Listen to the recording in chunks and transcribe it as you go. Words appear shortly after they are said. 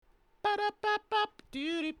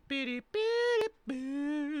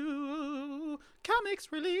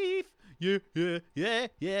Comics relief. Yeah, yeah, yeah,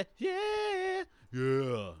 yeah, yeah.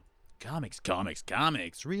 Yeah. Comics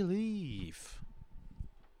relief.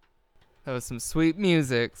 That was some sweet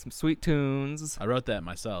music, some sweet tunes. I wrote that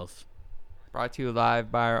myself. Brought to you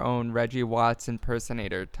live by our own Reggie Watts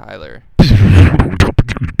impersonator, Tyler.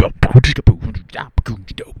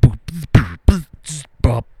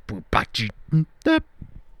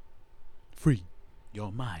 Free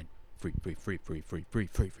your mind. Free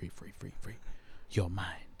your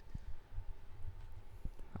mind.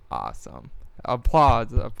 Awesome.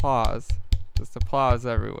 Applause. Just applause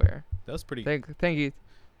everywhere. That was pretty. Thank you.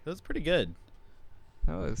 That was pretty good.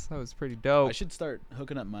 That was pretty dope. I should start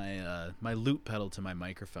hooking up my my loop pedal to my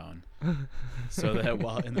microphone, so that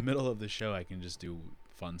while in the middle of the show I can just do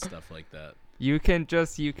fun stuff like that. You can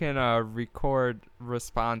record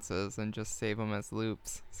responses and just save them as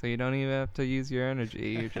loops, so you don't even have to use your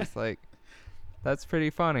energy. You're just like, that's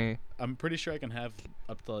pretty funny. I'm pretty sure I can have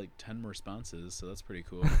up to like 10 responses, so that's pretty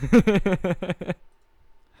cool.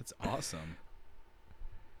 That's awesome.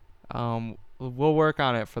 We'll work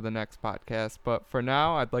on it for the next podcast, but for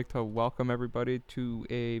now, I'd like to welcome everybody to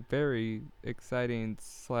a very exciting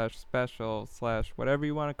 /special/ whatever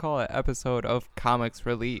you want to call it episode of Comics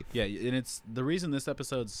Relief. Yeah, and it's the reason this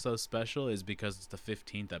episode's so special is because it's the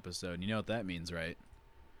 15th episode. You know what that means, right?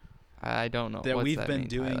 I don't know. That What's we've that been mean,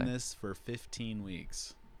 doing Tyler? this for 15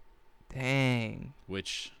 weeks. Dang.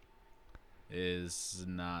 Which is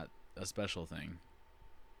not a special thing.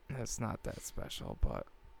 That's not that special, but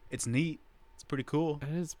it's neat. It's pretty cool.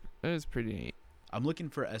 It is pretty neat. I'm looking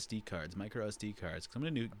for SD cards, micro SD cards, because I'm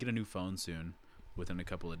going to get a new phone soon, within a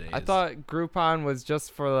couple of days. I thought Groupon was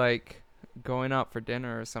just for, like, going out for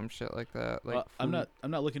dinner or some shit like that. Like, well, I'm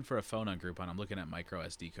not looking for a phone on Groupon. I'm looking at micro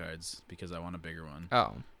SD cards because I want a bigger one.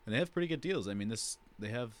 Oh. And they have pretty good deals. I mean, they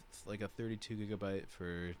have like a 32 gigabyte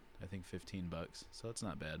for I think $15, so that's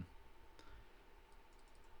not bad.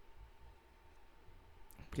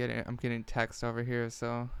 I'm getting text over here,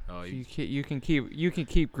 so oh, you can keep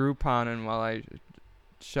Grouponing while I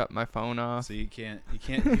shut my phone off. So you can't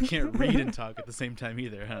read and talk at the same time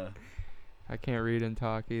either, huh? I can't read and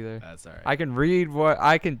talk either. That's all right.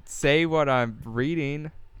 I can say what I'm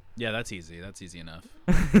reading. Yeah, that's easy. That's easy enough.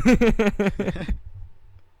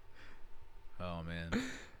 Oh man.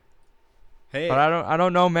 Hey. But I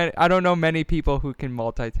don't know many people who can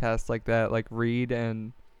multitask like that, like read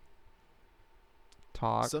and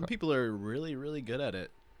talk. Some people are really, really good at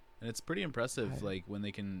it, and it's pretty impressive. Like when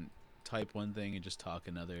they can type one thing and just talk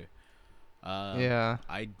another. Yeah.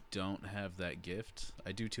 I don't have that gift.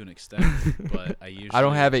 I do to an extent, but I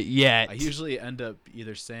don't have it yet. I usually end up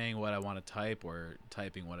either saying what I want to type or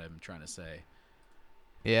typing what I'm trying to say.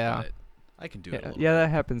 Yeah. But I can do it. Yeah,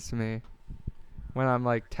 that happens to me when I'm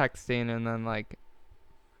like texting and then like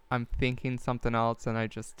I'm thinking something else and I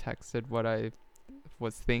just texted what I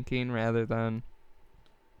was thinking rather than.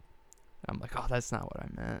 I'm like, oh, that's not what I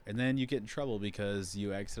meant. And then you get in trouble because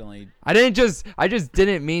you accidentally... I just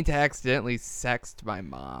didn't mean to accidentally sext my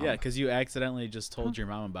mom. Yeah, because you accidentally just told your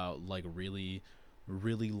mom about, like, really,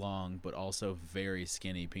 really long, but also very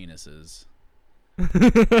skinny penises.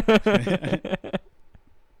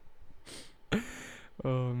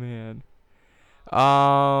 Oh, man.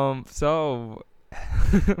 So,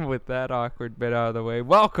 with that awkward bit out of the way,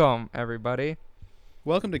 welcome, everybody.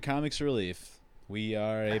 Welcome to Comics Relief. We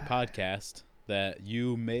are a podcast that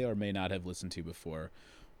you may or may not have listened to before.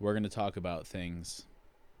 We're going to talk about things.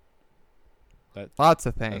 Lots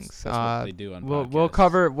of things. That's what they do on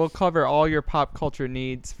podcasts. We'll cover all your pop culture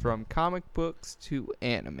needs from comic books to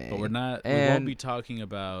anime. But we won't be talking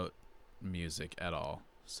about music at all.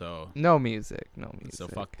 So no music. So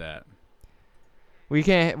fuck that. We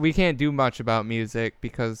can't do much about music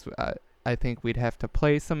because I think we'd have to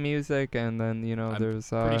play some music, and then there's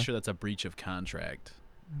pretty sure that's a breach of contract.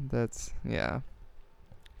 Yeah.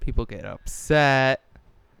 People get upset.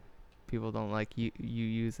 People don't like you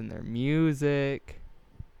using their music,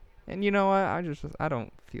 and you know what? I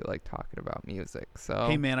don't feel like talking about music. So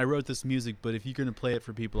hey man, I wrote this music, but if you're gonna play it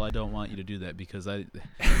for people, I don't want you to do that because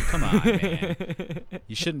come on, man.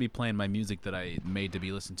 You shouldn't be playing my music that I made to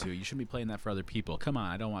be listened to. You shouldn't be playing that for other people. Come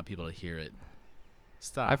on, I don't want people to hear it.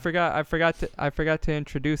 Stop. I forgot to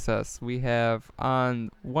introduce us. We have on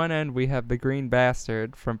one end we have the Green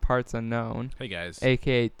Bastard from Parts Unknown. Hey guys.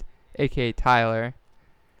 AKA Tyler.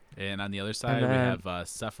 And on the other side we have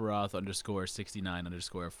Sephiroth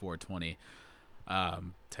 _69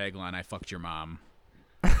 _420. Tagline: I fucked your mom.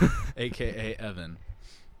 AKA Evan.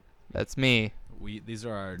 That's me. These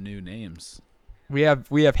are our new names. We have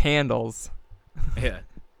handles. Yeah.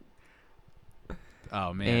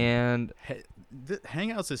 Oh man, And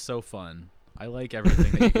Hangouts is so fun. I like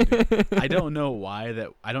everything that you can do. I don't know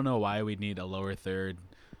why we'd need a lower third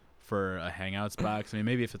for a Hangouts box. I mean,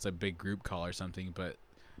 maybe if it's a big group call or something, but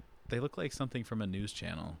they look like something from a news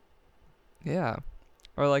channel. yeah,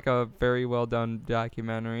 or like a very well done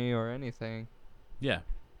documentary or anything. Yeah.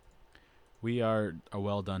 We are a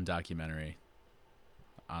well done documentary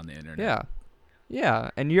on the internet. Yeah.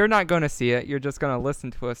 Yeah, and you're not going to see it. You're just going to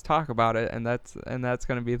listen to us talk about it, and that's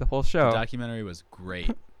going to be the whole show. The documentary was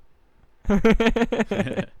great.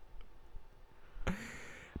 But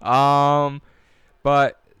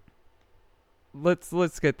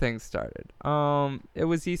let's get things started. It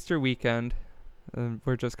was Easter weekend.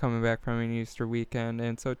 We're just coming back from an Easter weekend,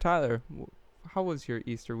 and so Tyler, how was your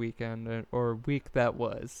Easter weekend or week that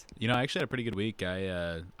was? You know, I actually had a pretty good week.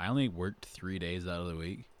 I only worked 3 days out of the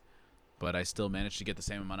week, but I still managed to get the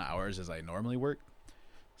same amount of hours as I normally work.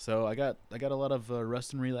 So I got a lot of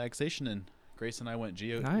rest and relaxation, and Grace and I went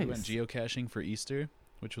we went geocaching for Easter,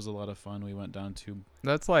 which was a lot of fun. We went down to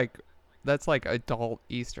That's like adult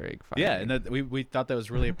Easter egg fun. Yeah, and we thought that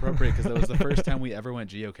was really appropriate because that was the first time we ever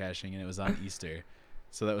went geocaching, and it was on Easter,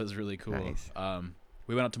 so that was really cool. Nice.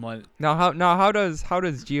 We went out to Millennium. Now how does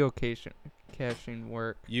geocaching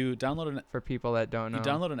work? You download for people that don't know. You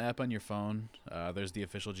download an app on your phone. There's the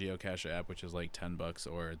official geocache app, which is like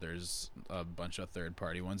 $10, or there's a bunch of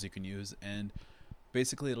third-party ones you can use, and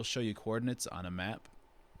basically it'll show you coordinates on a map,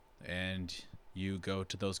 and you go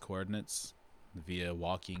to those coordinates via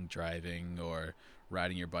walking, driving, or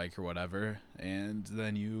riding your bike or whatever, and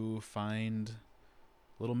then you find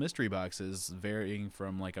little mystery boxes varying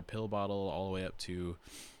from like a pill bottle all the way up to,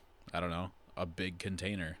 I don't know, a big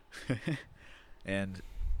container. And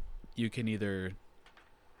you can either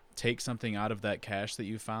take something out of that cache that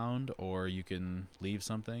you found, or you can leave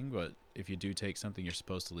something, but if you do take something, you're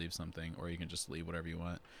supposed to leave something, or you can just leave whatever you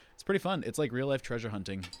want. It's pretty fun. It's like real life treasure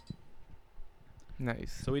hunting.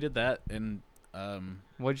 Nice. So we did that, and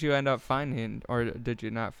what'd you end up finding, or did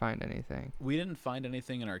you not find anything? we didn't find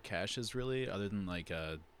anything in our caches really, other than like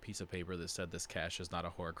a piece of paper that said this cache is not a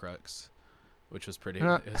Horcrux, which was pretty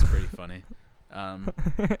funny.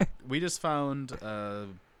 We just found a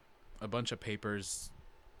bunch of papers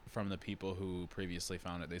from the people who previously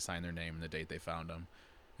found it. They signed their name and the date they found them,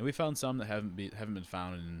 and we found some that haven't been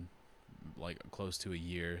found in like close to a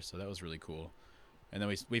year. So that was really cool. And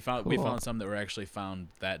then we found some that were actually found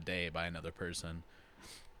that day by another person.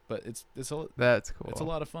 But that's cool. It's a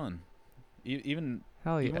lot of fun. Even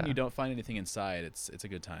when you don't find anything inside, it's a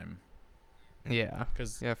good time. Yeah.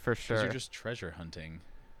 Yeah, for sure. Because you're just treasure hunting.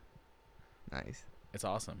 Nice. It's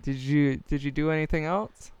awesome. Did you do anything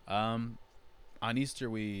else? On Easter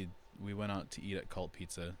we went out to eat at Cult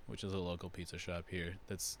Pizza, which is a local pizza shop here.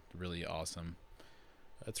 That's really awesome.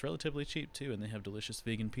 It's relatively cheap too, and they have delicious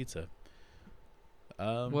vegan pizza.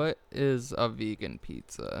 What is a vegan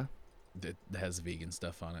pizza? It has vegan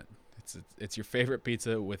stuff on it. It's your favorite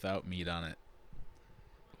pizza without meat on it.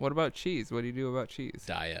 What about cheese? What do you do about cheese?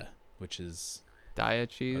 Daya, which is Daya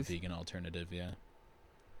cheese, a vegan alternative, yeah.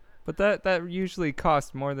 But that usually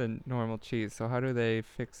costs more than normal cheese. So how do they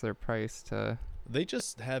fix their price to? They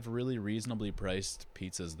just have really reasonably priced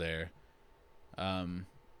pizzas there.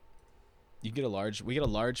 We get a large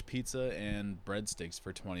pizza and breadsticks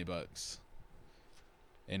for $20.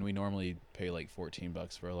 And we normally pay like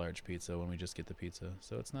 $14 for a large pizza when we just get the pizza.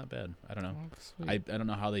 So it's not bad. I don't know. Oh, I don't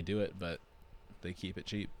know how they do it, but they keep it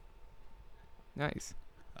cheap. Nice.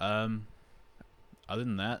 Other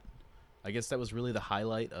than that, I guess that was really the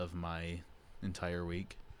highlight of my entire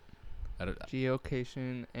week.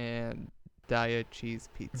 Geocaching and Daya cheese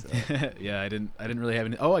pizza. Yeah, I didn't really have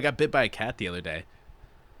any. Oh, I got bit by a cat the other day.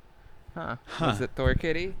 Huh. Was it Thor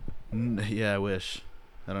Kitty? Yeah, I wish.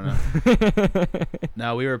 I don't know.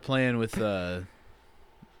 Now, we were playing with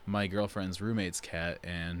my girlfriend's roommate's cat,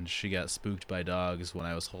 and she got spooked by dogs when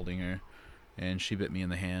I was holding her, and she bit me in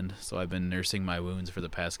the hand. So I've been nursing my wounds for the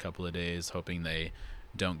past couple of days, hoping they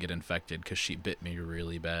don't get infected, because she bit me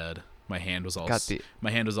really bad. My hand was all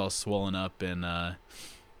swollen up, and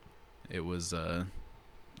it was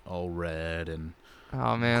all red and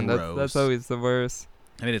oh man, gross. that's always the worst.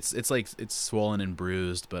 I mean, it's like it's swollen and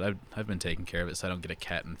bruised, but I've been taking care of it so I don't get a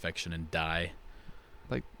cat infection and die.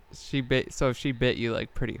 Like she bit you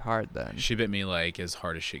like pretty hard then. She bit me like as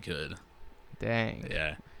hard as she could. Dang.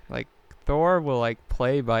 Yeah. Like Thor will like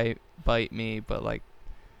bite me, but like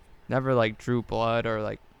never like drew blood or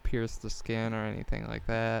like pierce the skin or anything like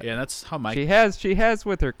that. Yeah, that's how my she has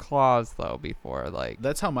with her claws though before, like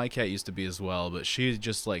that's how my cat used to be as well, but she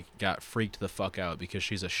just like got freaked the fuck out because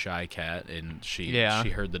she's a shy cat, and she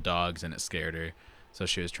heard the dogs and it scared her, so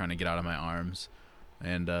she was trying to get out of my arms.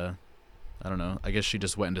 and I don't know. I guess she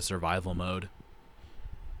just went into survival mode.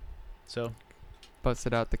 So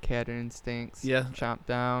Busted out the cat instincts. Yeah. Chomped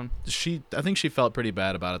down. I think she felt pretty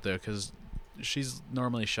bad about it though, because she's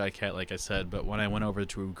normally a shy cat, like I said. But when I went over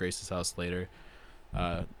to Grace's house later,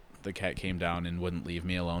 the cat came down and wouldn't leave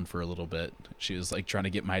me alone for a little bit. She was like trying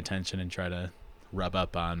to get my attention and try to rub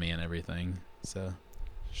up on me and everything. So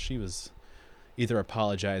she was either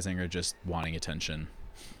apologizing or just wanting attention.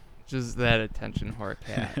 Just that attention whore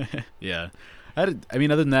cat. Yeah. I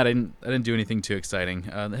mean, other than that, I didn't do anything too exciting.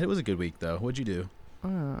 It was a good week though. What'd you do?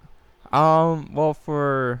 Well,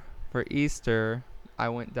 for Easter, I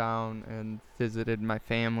went down and visited my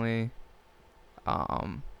family.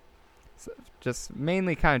 Just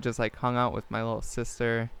mainly kind of just like hung out with my little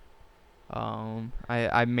sister.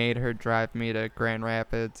 I made her drive me to Grand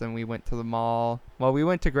Rapids, and we went to the mall. Well, we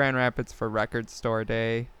went to Grand Rapids for Record Store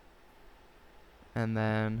Day, and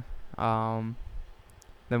then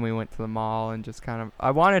we went to the mall and just kind of.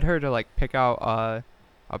 I wanted her to like pick out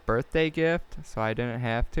a birthday gift, so I didn't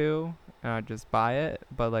have to, and I'd just buy it.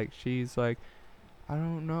 But like she's like, I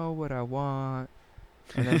don't know what I want,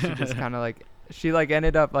 and then she just kind of like. She like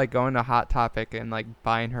ended up like going to Hot Topic and like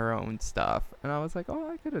buying her own stuff, and I was like, oh,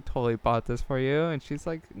 I could have totally bought this for you. And she's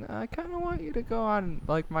like, I kind of want you to go on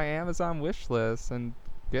like my Amazon wish list and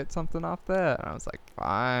get something off that. And I was like,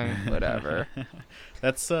 fine, whatever.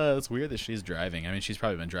 That's weird that she's driving. I mean, she's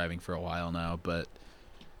probably been driving for a while now, but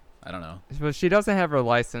I don't know. But she doesn't have her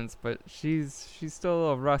license, but she's still a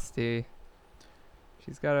little rusty.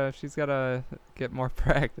 She's gotta get more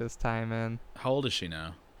practice time in. How old is she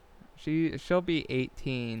now? She'll be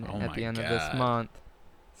 18 at the end of this God. month.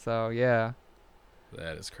 So yeah.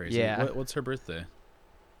 That is crazy. Yeah. What's her birthday?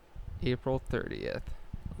 April 30th.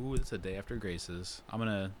 Ooh, it's a day after Grace's.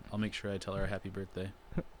 I'll make sure I tell her a happy birthday.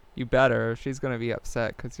 You better. She's gonna be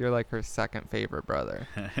upset because you're like her second favorite brother.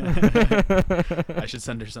 I should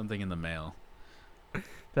send her something in the mail.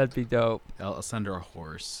 That'd be dope. I'll send her a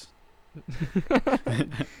horse.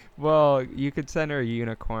 Well, you could send her a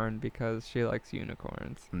unicorn because she likes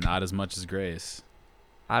unicorns. Not as much as Grace.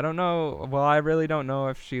 I don't know. Well, I really don't know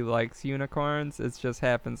if she likes unicorns. It just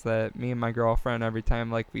happens that me and my girlfriend, every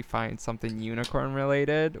time like we find something unicorn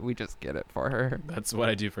related, we just get it for her. That's what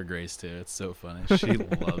I do for Grace too. It's so funny. She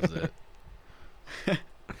loves it.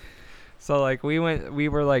 So like we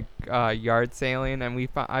were like yard sailing, and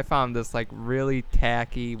I found this like really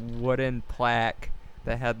tacky wooden plaque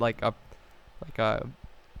that had like a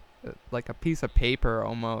piece of paper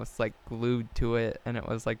almost like glued to it, and it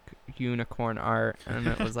was like unicorn art, and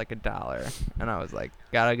it was like $1, and I was like,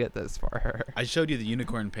 gotta get this for her. I showed you the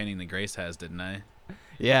unicorn painting that Grace has, didn't I?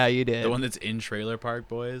 Yeah, you did. The one that's in Trailer Park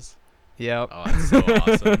Boys. Yep. Oh, that's so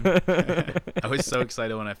awesome. I was so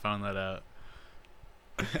excited when I found that out.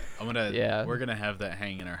 We're gonna have that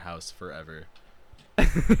hang in our house forever.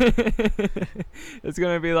 It's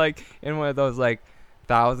gonna be like in one of those like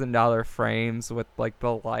 $1,000 frames with like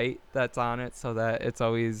the light that's on it, so that it's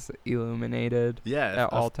always illuminated. Yeah,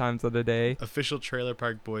 at all times of the day. Official Trailer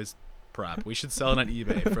Park Boys prop. We should sell it on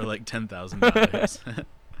eBay for like $10,000.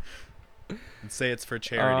 And say it's for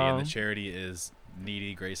charity, and the charity is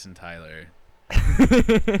Needy Grace and Tyler.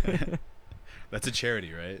 That's a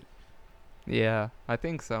charity, right? Yeah, I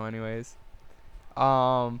think so. Anyways,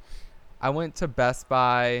 I went to Best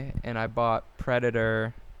Buy and I bought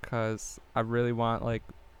Predator because I really want like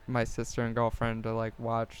my sister and girlfriend to like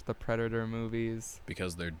watch the Predator movies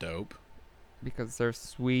because they're dope. Because they're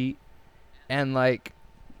sweet, and like,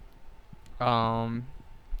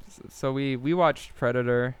 so we watched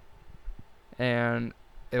Predator, and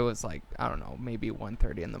it was like, I don't know, maybe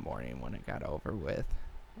 1:30 in the morning when it got over with.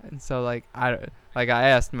 And so like I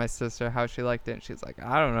asked my sister how she liked it, and she's like,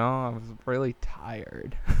 I don't know, I was really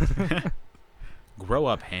tired. Grow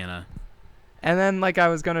up, Hannah. And then like I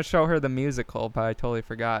was gonna show her the musical, but I totally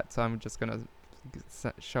forgot, so I'm just gonna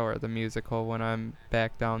show her the musical when I'm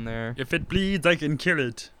back down there. If it bleeds, I can kill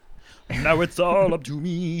it. Now it's all up to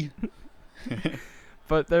me.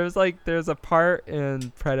 But there's a part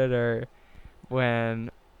in Predator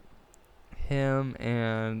when him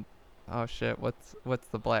and what's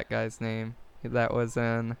the black guy's name that was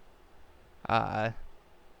in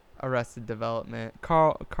Arrested Development?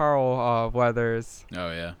 Carl Weathers.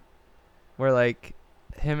 Oh yeah. Where like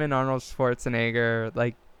him and Arnold Schwarzenegger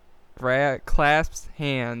like clasps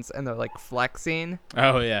hands and they're like flexing.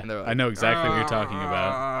 Oh yeah. Like, I know exactly what you're talking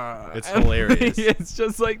about. It's hilarious. It's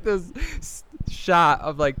just like this shot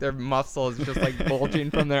of like their muscles just like bulging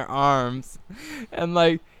from their arms, and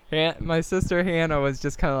like my sister Hannah was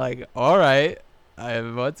just kind of like, all right,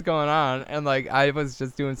 what's going on? And like I was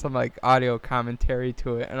just doing some like audio commentary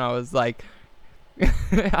to it, and I was like,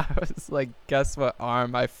 I was like, guess what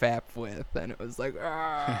arm I fap with, and it was like,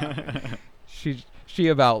 ah. She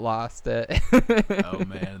about lost it. Oh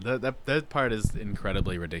man, that part is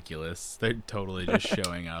incredibly ridiculous. They're totally just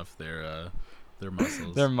showing off their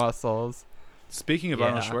muscles. Their muscles. Speaking of Yeah.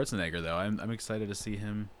 Arnold Schwarzenegger, though, I'm excited to see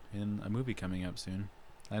him in a movie coming up soon.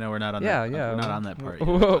 I know we're not on Yeah, that. yeah. We're not on that part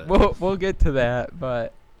yet. We'll get to that,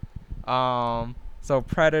 but so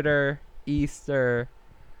Predator, Easter,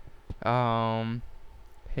 hanging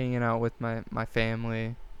out with my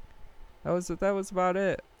family. That was about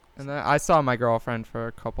it. And then I saw my girlfriend for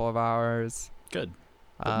a couple of hours. Good.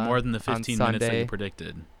 But more than the 15 minutes that you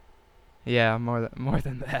predicted. Yeah, more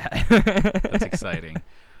than that. That's exciting.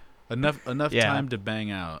 Enough time to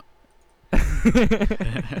bang out.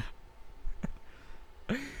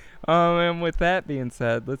 And with that being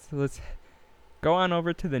said, let's go on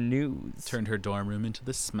over to the news. Turned her dorm room into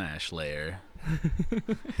the smash lair.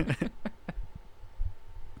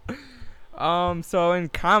 So in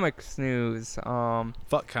comics news,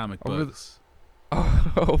 fuck comic books.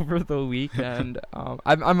 Over the weekend,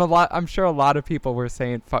 I'm sure a lot of people were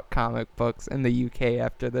saying fuck comic books in the UK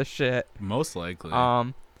after this shit. Most likely.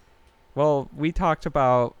 Well, we talked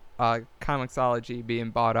about Comixology being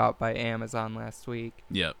bought out by Amazon last week.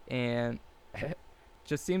 Yep. And it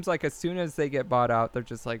just seems like as soon as they get bought out, they're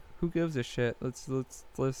just like, who gives a shit? Let's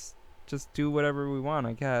just do whatever we want,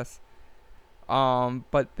 I guess.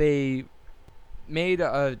 But they made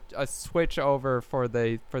a switch over for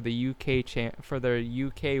the UK for their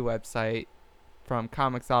UK website from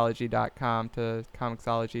Comixology.com to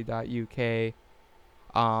Comixology.uk.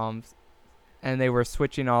 And they were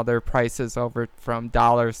switching all their prices over from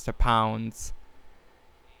dollars to pounds.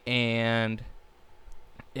 And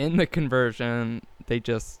in the conversion, they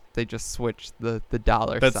just switched the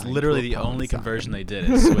dollar sign. That's literally the only conversion they did.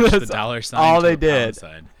 Is switch the dollar sign all to they the did. pound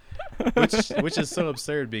sign. Which is so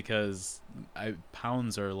absurd because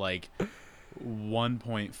pounds are like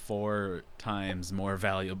 1.4 times more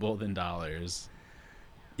valuable than dollars.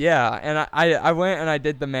 Yeah, and I went and I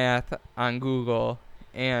did the math on Google,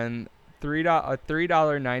 and a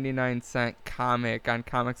 $3.99 comic on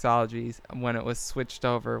Comixology when it was switched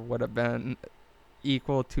over would have been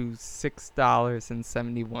equal to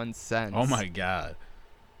 $6.71. Oh my god.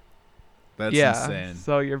 That's insane.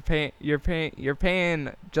 So you're paying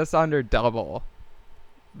just under double.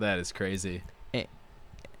 That is crazy.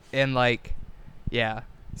 And like, yeah.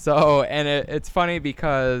 So and it's funny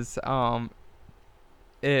because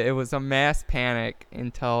it was a mass panic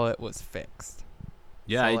until it was fixed.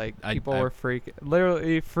 Yeah, so people were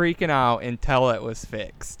literally freaking out until it was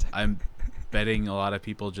fixed. I'm betting a lot of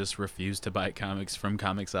people just refused to buy comics from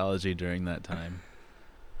Comixology during that time.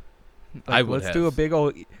 Let's do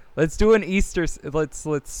an Easter.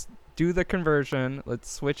 Let's do the conversion.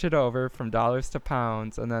 Let's switch it over from dollars to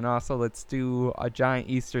pounds, and then also let's do a giant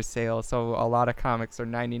Easter sale. So a lot of comics are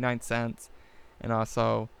 99 cents, and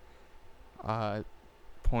also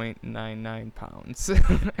 0.99 pounds.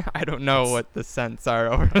 I don't know what the cents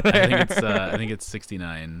are over there. I think it's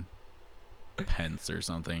 69 pence or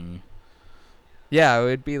something. Yeah, it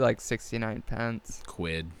would be like 69 pence.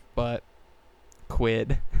 Quid. But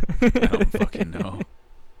quid. I don't fucking know.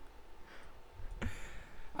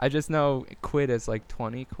 I just know quid is like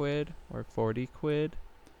 20 quid or 40 quid.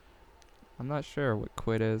 I'm not sure what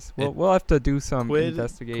quid is. We'll have to do some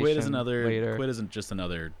investigation later. Quid isn't just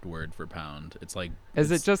another word for pound. It's like Is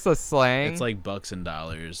it just a slang? It's like bucks and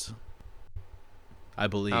dollars. I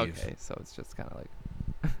believe. Okay, so it's just kind of like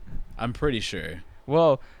I'm pretty sure.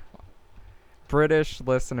 Well, British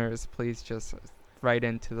listeners, please just write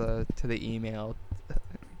into the email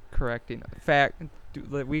correcting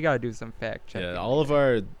we got to do some fact checking. Yeah, all of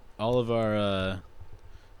our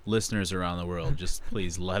listeners around the world, just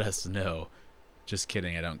please let us know. Just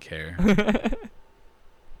kidding, I don't care.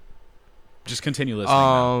 Just continue listening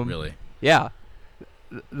now, really. Yeah.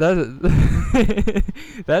 That's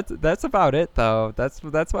about it though. That's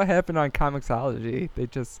what happened on Comixology.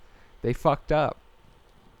 They fucked up.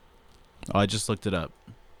 Oh, I just looked it up.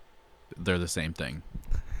 They're the same thing.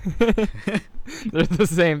 They're the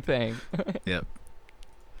same thing. Yep.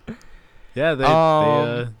 Yeah, they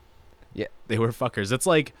were fuckers. That's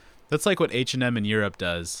like what H&M in Europe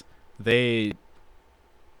does. They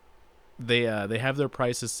have their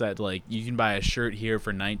prices set like you can buy a shirt here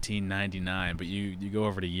for $19.99, but you go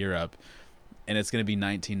over to Europe and it's going to be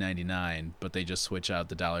 $19.99, but they just switch out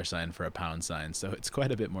the dollar sign for a pound sign, so it's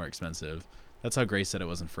quite a bit more expensive. That's how Grace said it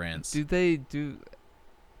was in France. Is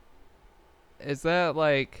that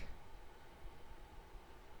like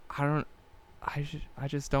I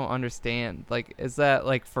just don't understand. Like, is that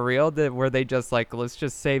like for real? Were they just like, let's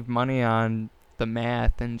just save money on the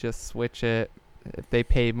math and just switch it. If they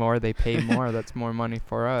pay more, they pay more. That's more money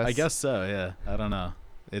for us. I guess so. Yeah. I don't know.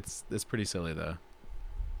 It's pretty silly though.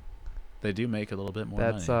 They do make a little bit more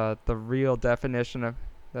That's money. the real definition of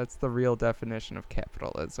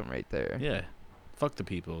capitalism right there. Yeah. Fuck the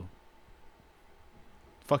people.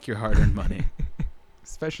 Fuck your hard-earned money.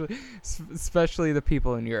 Especially the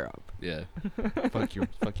people in Europe. Yeah. fuck your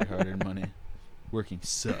hard-earned money. Working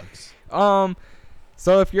sucks. So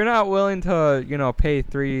if you're not willing to, pay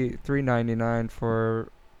 $3.99 for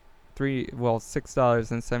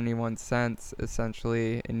 $6.71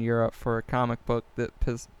 essentially in Europe for a comic book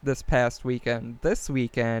this past weekend. This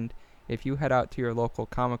weekend, if you head out to your local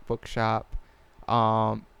comic book shop,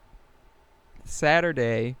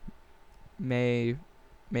 Saturday, May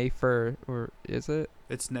 1st, or is it?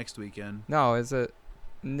 It's next weekend. No, is it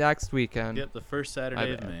next weekend? Yep, the first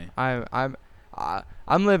Saturday of May.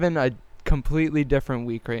 I'm living a completely different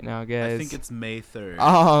week right now, guys. I think it's May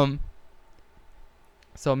 3rd.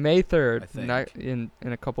 So May 3rd, I think. in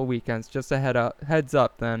a couple weekends, just a heads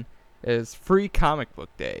up then, is Free Comic Book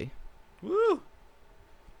Day. Woo!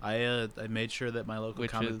 I made sure that my local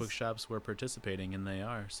comic book shops were participating, and they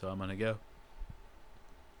are, so I'm gonna go.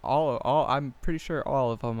 I'm pretty sure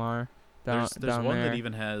all of them are. There's down one there. that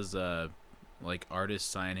even has like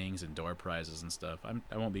artist signings and door prizes and stuff. I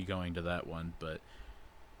won't be going to that one, but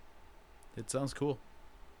it sounds cool.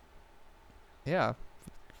 Yeah,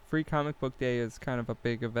 Free Comic Book Day is kind of a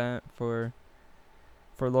big event for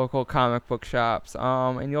local comic book shops.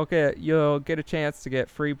 And you'll get a chance to get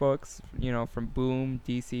free books, from Boom,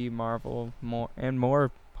 DC, Marvel,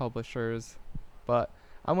 more publishers. But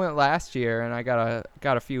I went last year and I got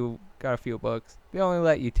a few books. They only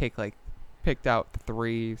let you picked out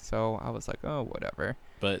 3, so I was like, oh, whatever.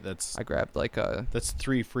 But I grabbed that's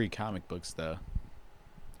 3 free comic books though.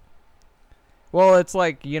 Well, it's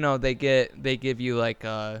like, they give you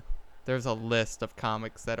there's a list of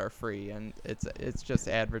comics that are free, and it's just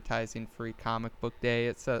advertising Free Comic Book Day.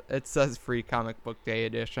 It says Free Comic Book Day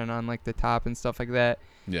edition on the top and stuff like that.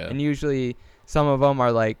 Yeah. And usually some of them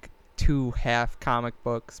are 2 half comic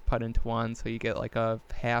books put into one, so you get a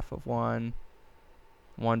half of one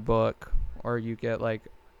book, or you get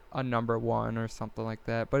a number 1 or something like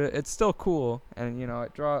that. But it's still cool, and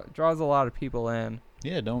it draws a lot of people in.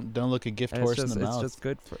 Yeah, don't look a gift horse in the mouth. It's just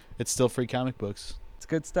good for. It's still free comic books. It's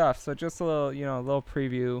good stuff. So just a little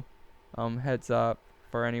preview, heads up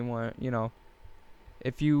for anyone.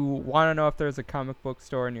 If you want to know if there's a comic book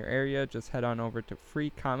store in your area, just head on over to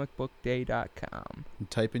freecomicbookday.com. And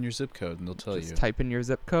type in your zip code and they'll tell you. Just type in your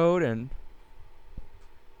zip code and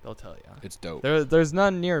they'll tell you. It's dope. There's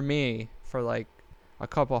none near me for a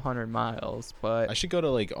couple 100 miles, but I should go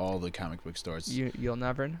to all the comic book stores. You'll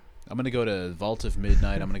never know. I'm gonna go to Vault of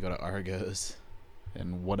Midnight. I'm gonna go to Argos,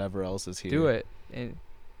 and whatever else is here. Do it, and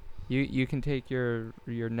you can take your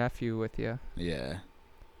nephew with you. Yeah,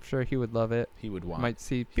 I'm sure he would love it. he would whine.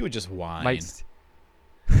 He would just whine.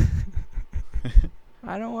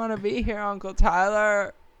 I don't want to be here, Uncle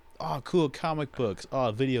Tyler. Oh, cool comic books.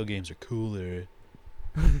 Oh, video games are cooler.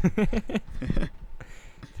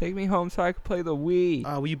 Take me home so I can play the Wii.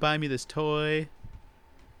 Oh, will you buy me this toy?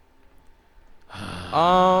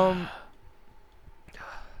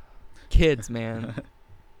 Kids, man.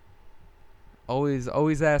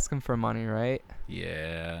 Always asking for money, right?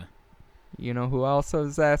 Yeah. You know who else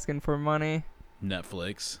is asking for money?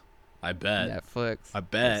 Netflix. I bet. Netflix. I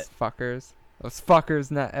bet. Those fuckers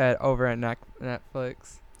over at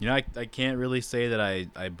Netflix. I can't really say that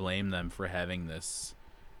I blame them for having this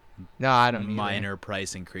No, I don't minor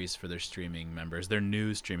price increase for their streaming members. Their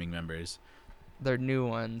new streaming members. They're new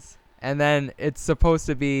ones. And then it's supposed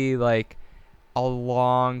to be a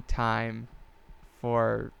long time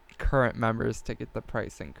for current members to get the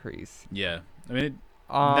price increase. Yeah. I mean,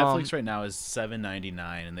 Netflix right now is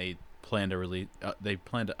 $7.99 and they plan to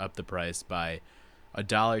up the price by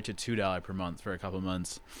 $1 to $2 per month for a couple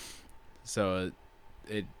months. So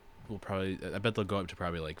it will probably, I bet they'll go up to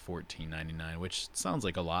probably $14.99, which sounds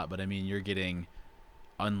like a lot, but I mean, you're getting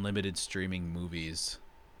unlimited streaming movies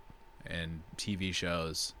and TV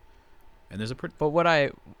shows. And there's but what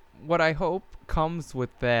I hope comes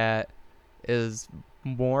with that is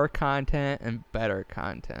more content and better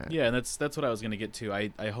content. Yeah, and that's what I was gonna get to.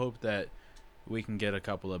 I hope that we can get a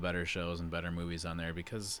couple of better shows and better movies on there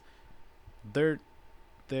because their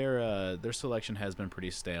selection has been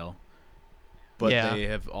pretty stale. But they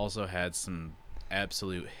have also had some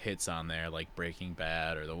absolute hits on there like Breaking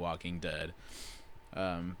Bad or The Walking Dead.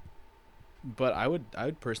 But I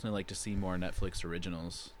would personally like to see more Netflix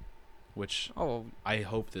originals, which I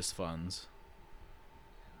hope this funds.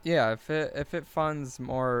 Yeah, if it funds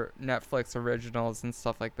more Netflix originals and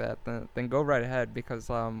stuff like that, then go right ahead, because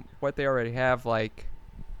what they already have, like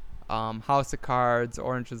House of Cards,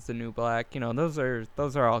 Orange is the New Black, those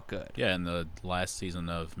are all good. Yeah, in the last season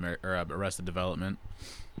of Arrested Development,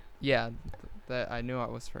 Yeah, that I knew I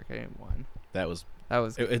was forgetting one. that was That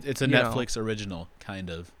was it's a you know, Netflix original, kind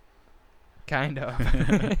of. kind of.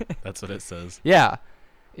 That's what it says. Yeah,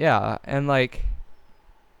 yeah, and like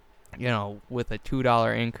with a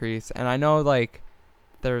 $2 increase, and I know like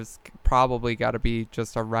there's probably got to be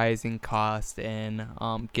just a rising cost in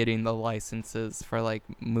getting the licenses for like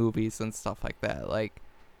movies and stuff like that. Like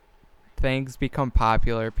things become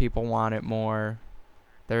popular, people want it more.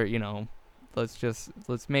 They're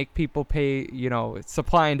let's make people pay.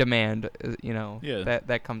 Supply and demand. Yeah.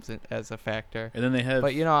 That comes in as a factor. And then they have.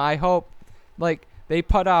 But I hope like they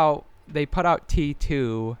put out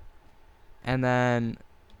T2, and then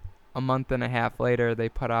a month and a half later they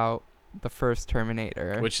put out the first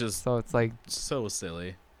Terminator, which is so it's like so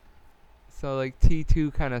silly. So like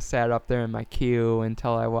T2 kind of sat up there in my queue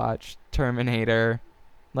until I watched Terminator.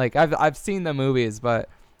 Like I've seen the movies, but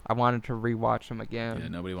I wanted to rewatch them again. Yeah,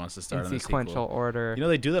 nobody wants to start in on the sequential sequel. order.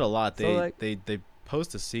 They do that a lot. They So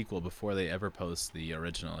post a sequel before they ever post the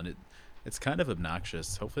original, and it's kind of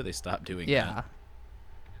obnoxious. Hopefully they stop doing yeah, that.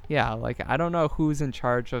 yeah. Like I don't know who's in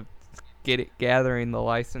charge of gathering the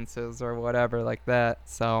licenses or whatever like that.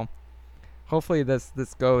 So hopefully this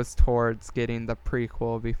goes towards getting the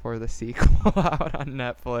prequel before the sequel out on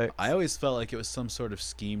Netflix. I always felt like it was some sort of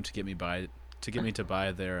scheme to get me to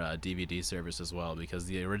buy their DVD service as well, because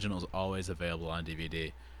the original is always available on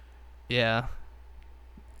DVD. Yeah.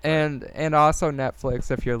 And also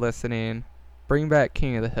Netflix, if you're listening, bring back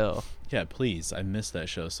King of the Hill. Yeah, please. I miss that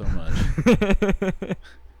show so much.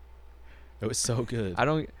 It was so good.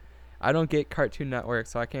 I don't get Cartoon Network,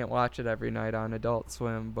 so I can't watch it every night on Adult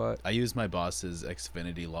Swim, but I use my boss's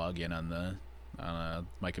Xfinity login on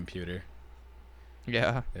my computer.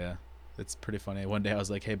 yeah. Yeah. It's pretty funny. One day I was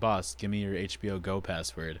like, "Hey boss, give me your HBO Go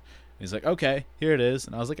password." And he's like, "Okay, here it is."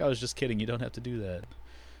 And I was like, "I was just kidding. You don't have to do that."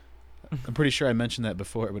 I'm pretty sure I mentioned that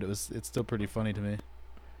before, but it's still pretty funny to me.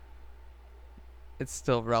 It's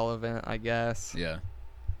still relevant, I guess. Yeah.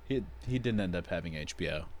 He didn't end up having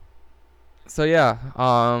HBO. So yeah,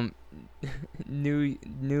 new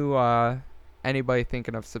anybody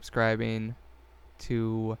thinking of subscribing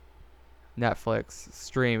to Netflix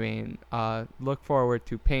streaming, look forward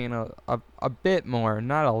to paying a bit more,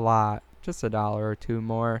 not a lot, just $1 or $2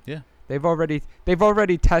 more. Yeah. They've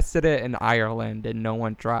already tested it in Ireland, and no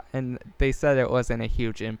one and they said it wasn't a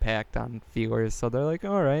huge impact on viewers, so they're like,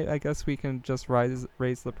 all right, I guess we can just raise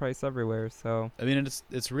the price everywhere. So I mean,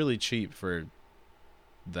 it's really cheap for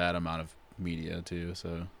that amount of media too.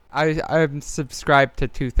 So I'm subscribed to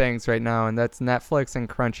two things right now, and that's Netflix and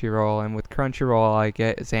Crunchyroll. And with Crunchyroll, all I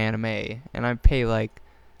get is anime, and I pay like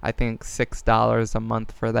I think $6 a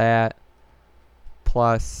month for that.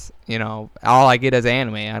 Plus, all I get is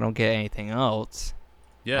anime. I don't get anything else.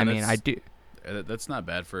 Yeah, I mean, I do. That's not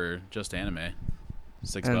bad for just anime.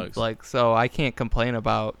 $6. And like, so I can't complain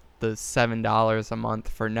about the $7 a month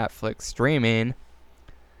for Netflix streaming.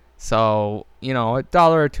 So, $1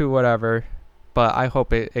 or $2, whatever. But I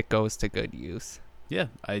hope it goes to good use. Yeah,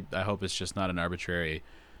 I hope it's just not an arbitrary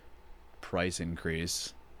price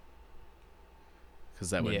increase,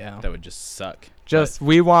 because that would just suck.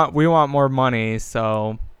 We want more money,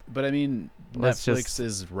 so. But I mean, Let's Netflix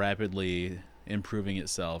is rapidly improving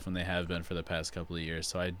itself, and they have been for the past couple of years.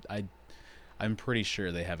 So I'm pretty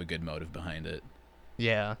sure they have a good motive behind it.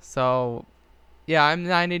 Yeah. So, yeah, I'm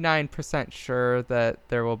 99% sure that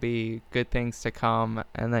there will be good things to come,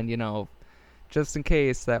 and then just in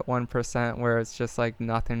case that 1% where it's just like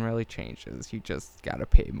nothing really changes, you just gotta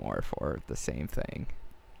pay more for the same thing.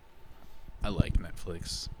 I like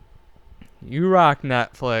Netflix. You rock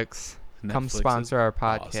Netflix. Come Netflix sponsor our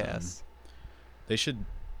Awesome. podcast. They should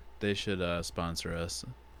sponsor us.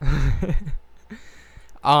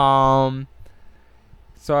 So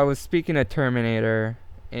I was speaking of Terminator,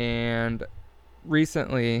 and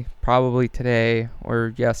recently, probably today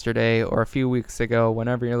or yesterday or a few weeks ago,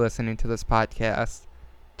 whenever you're listening to this podcast,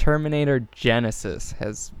 Terminator Genesis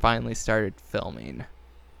has finally started filming.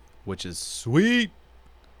 Which is sweet.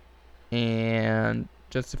 And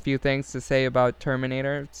just a few things to say about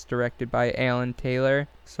Terminator. It's directed by Alan Taylor.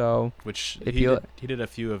 So, which he did a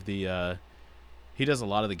few of the he does a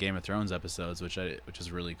lot of the Game of Thrones episodes, which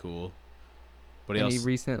is really cool. But he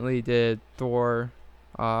recently did Thor,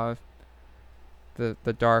 the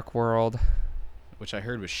Dark World, which I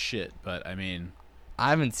heard was shit. But I mean, I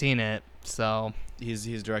haven't seen it, so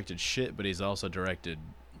he's directed shit, but he's also directed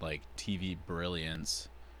like TV brilliance.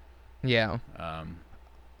 Yeah. Um,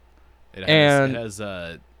 it And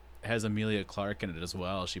has Emilia Clarke in it as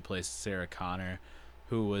well. She plays Sarah Connor,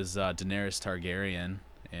 who was Daenerys Targaryen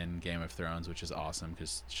in Game of Thrones, which is awesome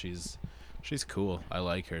because she's cool. I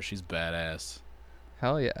like her. She's badass.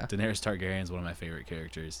 hell yeah. Daenerys Targaryen is one of my favorite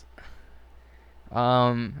characters.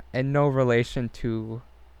 And no relation to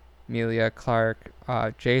Emilia Clarke.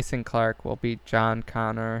 Jason Clarke will be John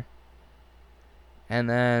Connor. And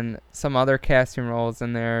then some other casting roles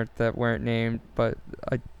in there that weren't named, but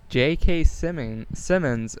J.K.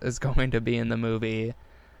 Simmons is going to be in the movie,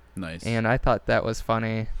 Nice. and I thought that was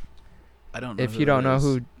funny. I don't know If who you don't that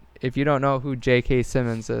know is. if you don't know who J.K.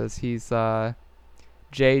 Simmons is, he's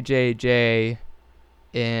JJJ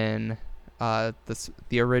in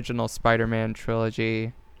the original Spider-Man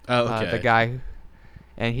trilogy. Oh, okay. The guy,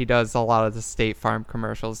 and he does a lot of the State Farm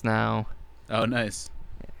commercials now. Oh, nice.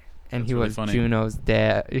 And That's he really was funny. Juno's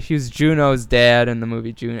dad. He was Juno's dad in the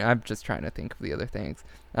movie Juno. I'm just trying to think of the other things.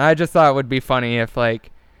 And I just thought it would be funny if like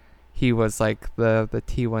he was like the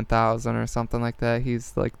T-1000 or something like that.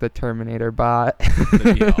 He's like the Terminator bot.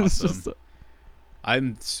 That'd be It's awesome.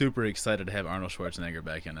 I'm super excited to have Arnold Schwarzenegger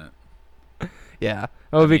back in it. yeah,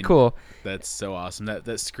 that would be mean, cool. That's so awesome.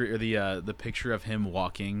 The picture of him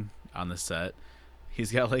walking on the set. He's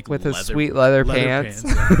got like With leather, his sweet leather pants.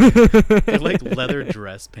 They're like leather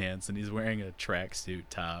dress pants, and he's wearing a tracksuit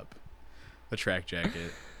top, a track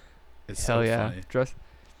jacket. It's Hell so yeah. funny.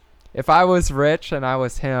 If I was rich and I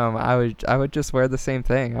was him, I would just wear the same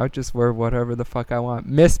thing. I would just wear whatever the fuck I want.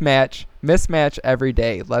 Mismatch every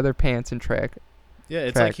day. Leather pants and track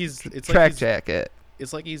jacket.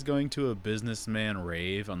 It's like he's going to a businessman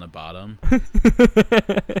rave on the bottom,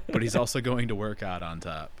 but he's also going to work out on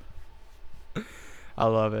top. I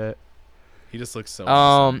love it. He just looks so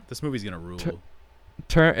awesome. This movie's gonna rule.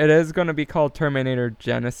 It is going to be called Terminator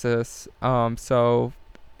Genesis. So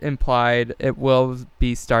implied it will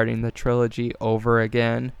be starting the trilogy over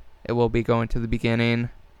again. It will be going to the beginning.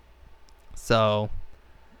 So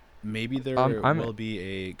maybe there will be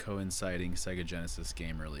a coinciding Sega Genesis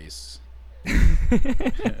game release.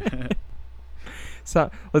 So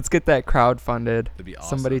let's get that crowdfunded. That'd be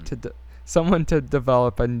awesome. Someone to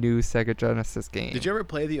develop a new Sega Genesis game. Did you ever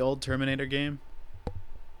play the old Terminator game?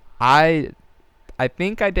 I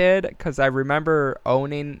think I did because I remember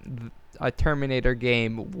owning a Terminator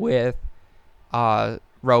game with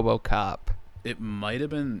RoboCop. It might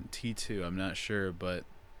have been T2. I'm not sure, but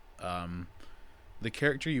the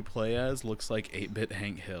character you play as looks like 8-bit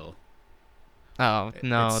Hank Hill. Oh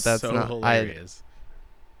no, it's that's so not hilarious.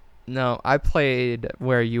 I played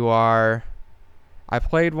where you are. I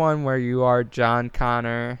played one where you are John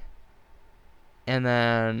Connor, and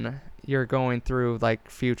then you're going through like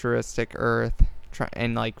futuristic Earth,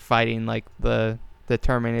 and like fighting like the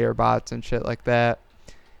Terminator bots and shit like that.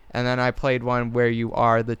 And then I played one where you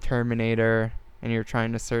are the Terminator, and you're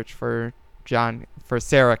trying to search for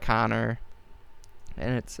Sarah Connor,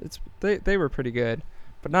 and they were pretty good,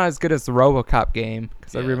 but not as good as the RoboCop game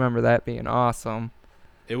because I remember that being awesome.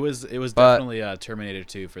 It was definitely Terminator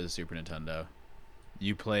 2 for the Super Nintendo.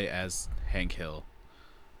 You play as Hank Hill.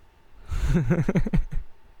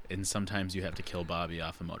 And sometimes you have to kill Bobby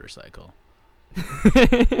off a motorcycle.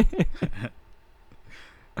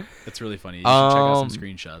 It's really funny. You should check out some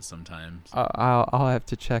screenshots sometimes. I'll have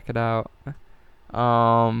to check it out.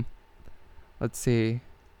 Let's see.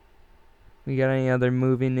 We got any other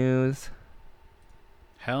movie news?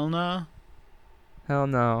 Hell no. Hell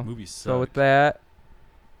no. Movies suck. So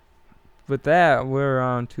with that, we're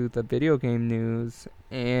on to the video game news,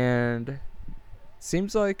 and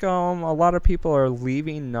seems like a lot of people are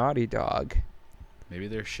leaving Naughty Dog. Maybe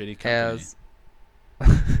they're a shitty company.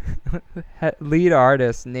 As lead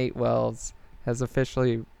artist Nate Wells has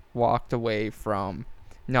officially walked away from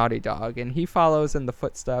Naughty Dog, and he follows in the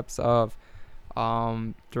footsteps of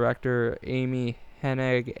director Amy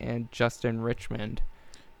Hennig and Justin Richmond.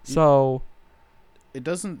 So it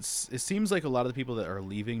seems like a lot of the people that are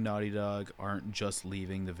leaving Naughty Dog aren't just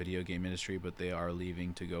leaving the video game industry, but they are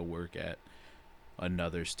leaving to go work at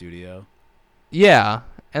another studio. Yeah,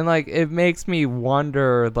 and like it makes me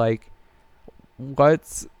wonder like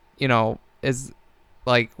what's is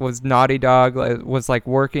like was Naughty Dog was like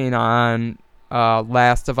working on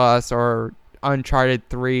Last of Us or Uncharted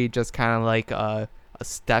 3 just kind of like a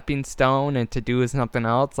stepping stone and to do something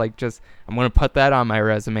else, like just I'm gonna put that on my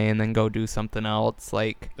resume and then go do something else.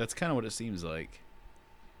 Like that's kind of what it seems like.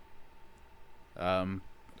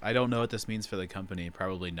 I don't know what this means for the company.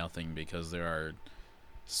 Probably nothing, because there are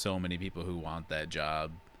so many people who want that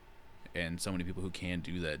job and so many people who can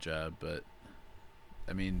do that job. But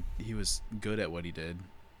I mean, he was good at what he did.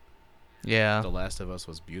 Yeah. The Last of Us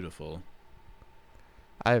was beautiful.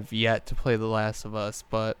 I've yet to play The Last of Us,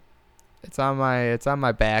 but it's on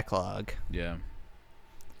my backlog. Yeah.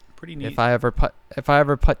 Pretty neat. If I ever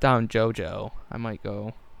put down JoJo, I might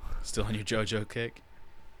go. Still on your JoJo kick?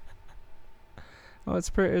 Oh,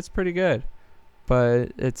 it's pretty good,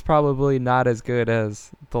 but it's probably not as good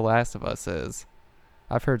as The Last of Us is.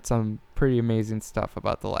 I've heard some pretty amazing stuff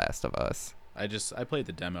about The Last of Us. I played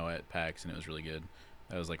the demo at PAX and it was really good.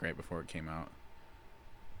 That was like right before it came out,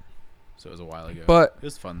 so it was a while ago. But it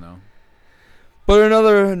was fun though. But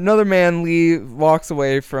another man walks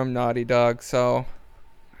away from Naughty Dog. So,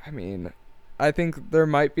 I mean, I think there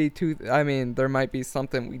might be there might be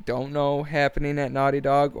something we don't know happening at Naughty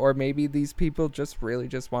Dog, or maybe these people just really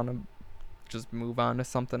just want to just move on to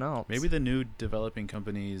something else. Maybe the new developing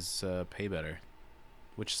companies pay better,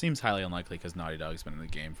 which seems highly unlikely because Naughty Dog's been in the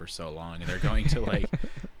game for so long and they're going to like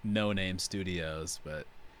no-name studios, but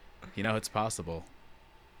you know, it's possible.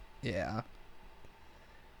 Yeah.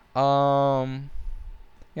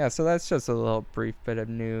 Yeah, so that's just a little brief bit of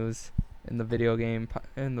news in the video game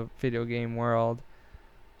world.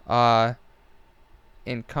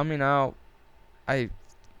 In coming out, I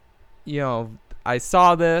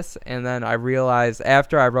saw this and then I realized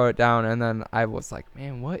after I wrote it down, and then I was like,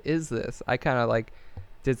 man, what is this? I kind of like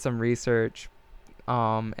did some research,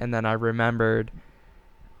 and then I remembered,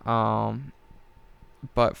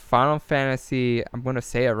 but Final Fantasy, I'm going to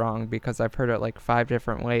say it wrong because I've heard it like 5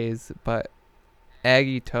 different ways, but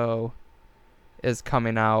Agito is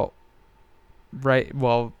coming out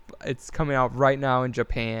it's coming out right now in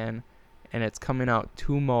Japan, and it's coming out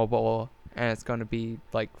to mobile, and it's going to be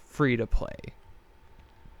like free to play.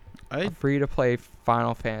 A free to play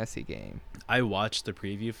Final Fantasy game. I watched the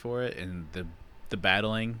preview for it, and the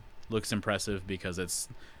battling looks impressive because it's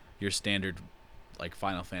your standard like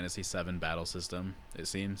Final Fantasy VII battle system, it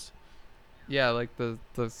seems. Yeah, like the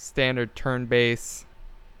standard turn base,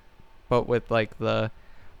 but with like the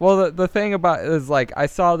thing about it is like I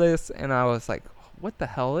saw this and I was like, what the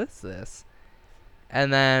hell is this?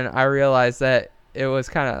 And then I realized that it was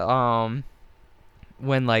kind of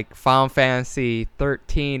when like Final Fantasy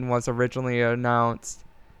 13 was originally announced,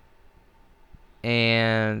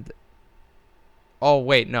 and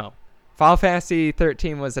Final Fantasy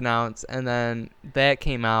 13 was announced, and then that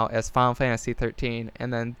came out as Final Fantasy 13,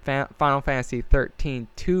 and then Final Fantasy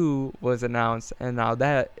 13-2 was announced, and now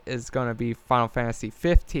that is going to be Final Fantasy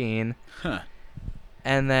 15. Huh.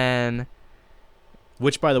 And then...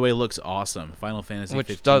 Which, by the way, looks awesome. Final Fantasy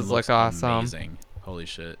 15 does looks look awesome. Amazing. Holy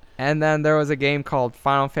shit. And then there was a game called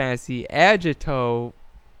Final Fantasy Agito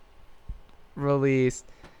released,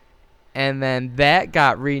 and then that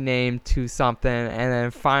got renamed to something, and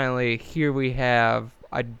then finally here we have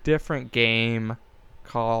a different game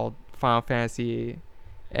called Final Fantasy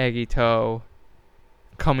Agito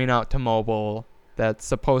coming out to mobile that's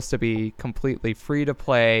supposed to be completely free to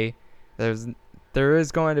play. There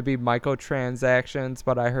is going to be microtransactions,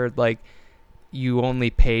 but I heard like you only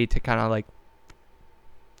pay to kind of like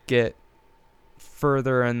get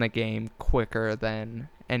further in the game quicker than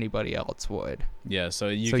anybody else would. Yeah, so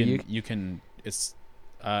you can it's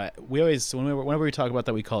we always whenever we talk about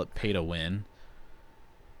that, we call it pay to win.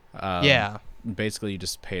 Yeah. Basically you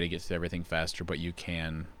just pay to get through everything faster, but you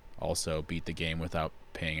can also beat the game without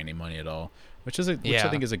paying any money at all, which I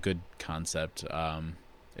think is a good concept.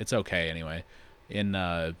 It's okay anyway.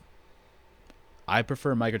 I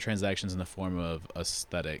prefer microtransactions in the form of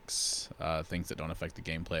aesthetics, things that don't affect the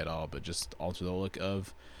gameplay at all, but just alter the look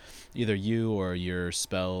of either you or your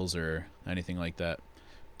spells or anything like that.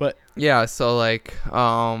 But yeah, so like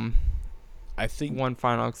I think one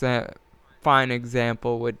fine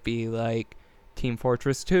example would be like Team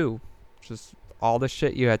Fortress 2. Just all the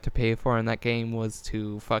shit you had to pay for in that game was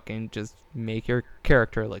to fucking just make your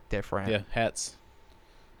character look different. Yeah, hats.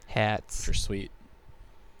 Which are sweet.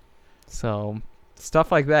 So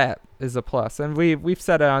stuff like that is a plus, and we've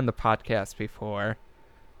said it on the podcast before,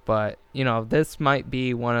 but you know, this might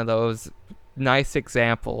be one of those nice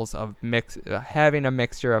examples of having a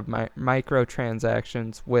mixture of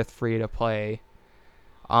microtransactions with free to play,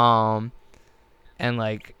 and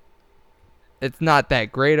like it's not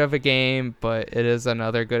that great of a game, but it is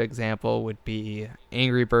another good example would be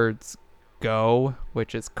Angry Birds Go,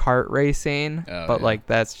 which is kart racing, like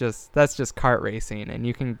that's just kart racing, and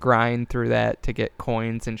you can grind through that to get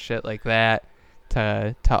coins and shit like that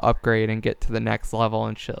to upgrade and get to the next level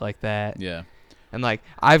and shit like that. Yeah. And like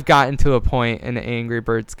I've gotten to a point in Angry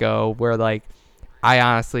Birds Go where like I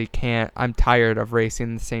honestly can't. I'm tired of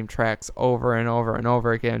racing the same tracks over and over and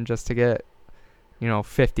over again just to get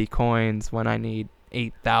 50 coins when I need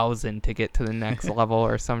 8,000 to get to the next level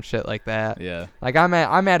or some shit like that. Yeah. Like I'm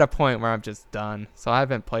at a point where I'm just done. So I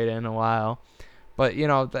haven't played it in a while. But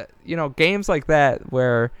games like that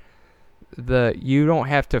where you don't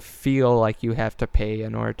have to feel like you have to pay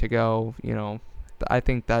in order to go, I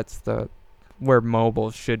think that's where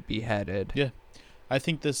mobile should be headed. Yeah. I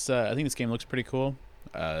think this game looks pretty cool.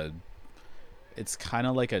 It's kind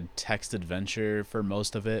of like a text adventure for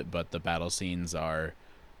most of it, but the battle scenes are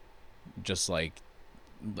just like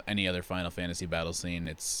any other Final Fantasy battle scene.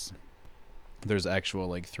 There's actual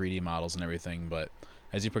like 3D models and everything, but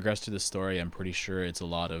as you progress through the story, I'm pretty sure it's a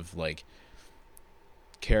lot of like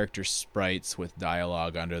character sprites with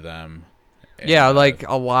dialogue under them. And, yeah, like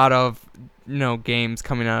a lot of games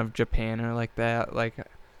coming out of Japan are like that. Like,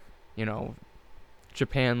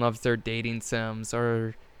 Japan loves their dating sims,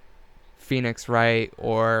 or Phoenix Wright,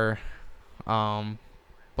 or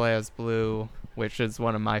BlazBlue, which is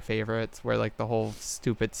one of my favorites, where like the whole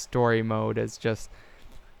stupid story mode is just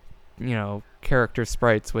character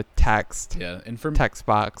sprites with text. Yeah, and text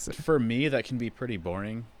box. For me, that can be pretty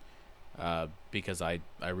boring, because I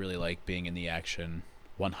really like being in the action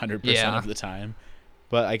 100% of the time.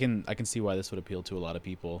 But I can see why this would appeal to a lot of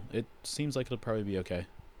people. It seems like it'll probably be okay.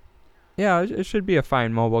 Yeah, it should be a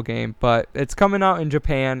fine mobile game, but it's coming out in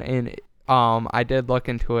Japan, and I did look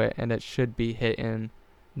into it, and it should be hitting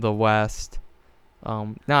the West,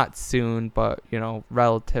 not soon, but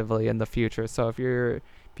relatively in the future. So if you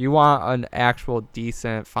want an actual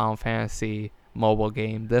decent Final Fantasy mobile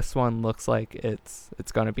game, this one looks like it's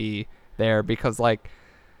gonna be there, because like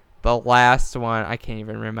the last one, I can't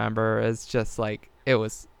even remember, is just like it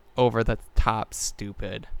was over the top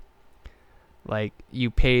stupid. Like,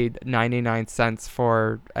 you paid 99 cents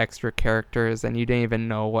for extra characters, and you didn't even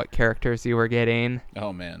know what characters you were getting.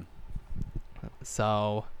 Oh, man.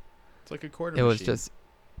 So it's like a quarter it machine. was just...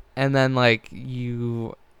 And then, like,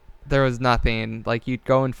 there was nothing. Like, you'd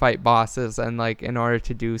go and fight bosses, and, like, in order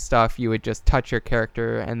to do stuff, you would just touch your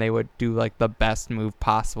character, and they would do, like, the best move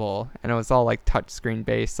possible. And it was all, like, touchscreen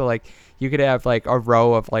based. So, like, you could have, like, a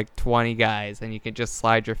row of, like, 20 guys, and you could just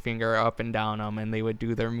slide your finger up and down them, and they would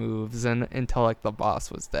do their moves until, like, the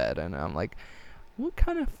boss was dead. And I'm like, what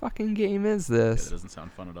kind of fucking game is this? Yeah, that doesn't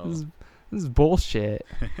sound fun at all. This is bullshit.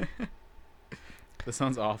 That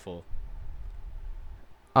sounds awful.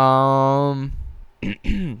 Not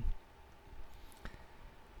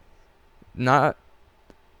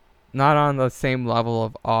on the same level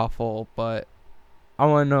of awful, but I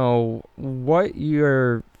want to know what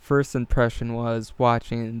your first impression was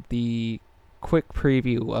watching the quick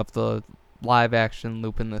preview of the live-action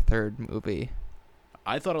Lupin the Third movie.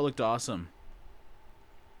 I thought it looked awesome.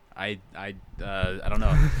 I don't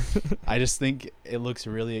know. I just think it looks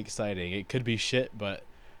really exciting. It could be shit, but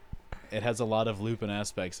it has a lot of Lupin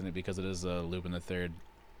aspects in it because it is a Lupin the Third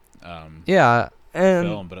yeah, and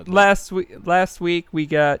film. But last week we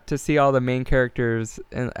got to see all the main characters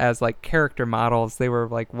as like character models. They were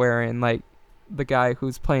like wearing, like, the guy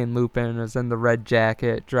who's playing Lupin is in the red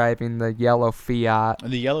jacket driving the yellow Fiat.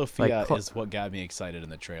 And the yellow Fiat is what got me excited in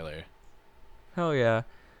the trailer. Hell yeah.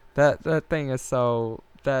 That thing is so...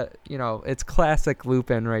 That, it's classic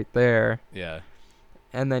Lupin right there. Yeah.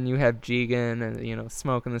 And then you have Jigen and,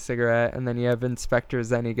 smoking the cigarette. And then you have Inspector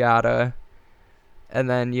Zenigata. And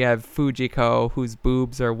then you have Fujiko, whose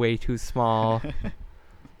boobs are way too small.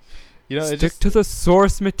 Stick to the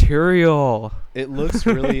source material. It looks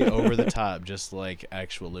really over the top, just like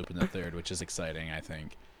actual Lupin the Third, which is exciting, I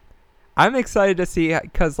think. I'm excited to see,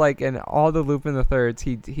 because, like, in all the Lupin the Thirds,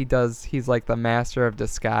 he's like the master of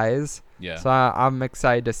disguise. Yeah. So I'm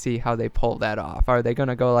excited to see how they pull that off. Are they going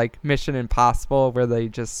to go like Mission Impossible, where they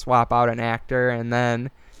just swap out an actor and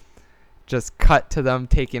then just cut to them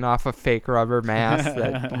taking off a fake rubber mask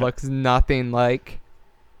that looks nothing like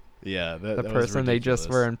the person they just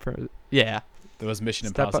were in? Yeah. That was Mission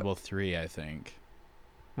Impossible 3, I think.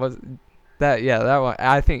 Was that? Yeah, that one.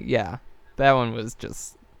 I think, yeah, that one was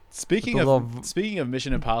just... Speaking of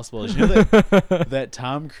Mission Impossible, did you know that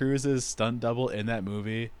Tom Cruise's stunt double in that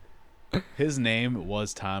movie, his name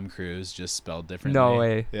was Tom Cruise, just spelled differently. No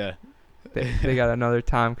way. Yeah. They got another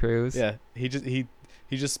Tom Cruise. Yeah, he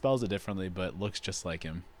just spells it differently, but looks just like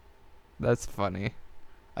him. That's funny.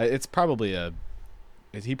 It's probably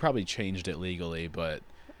he probably changed it legally, but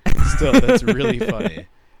still, that's really funny.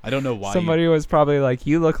 I don't know why. Somebody was probably like,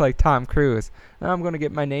 "You look like Tom Cruise. Now I'm gonna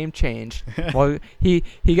get my name changed." Well, he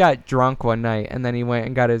got drunk one night, and then he went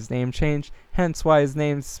and got his name changed. Hence why his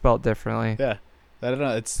name's spelled differently. Yeah, I don't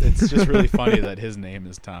know. It's just really funny that his name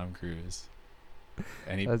is Tom Cruise,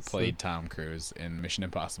 and he played Tom Cruise in Mission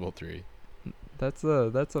Impossible 3. That's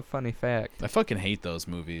a funny fact. I fucking hate those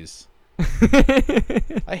movies.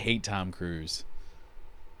 I hate Tom Cruise.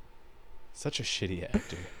 Such a shitty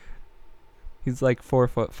actor. He's like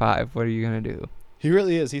 4'5". What are you gonna do? He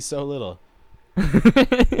really is. He's so little.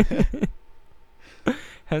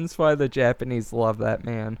 Hence why the Japanese love that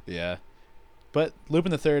man. Yeah. But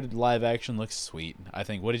Lupin the Third live action looks sweet. I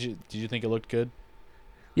think. What did you think it looked good?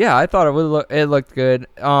 Yeah, I thought it looked good.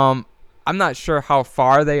 I'm not sure how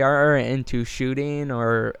far they are into shooting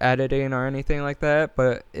or editing or anything like that,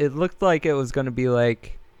 but it looked like it was going to be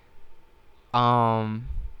like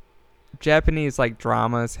Japanese like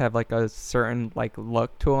dramas have like a certain like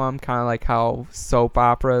look to them, kind of like how soap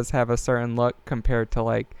operas have a certain look compared to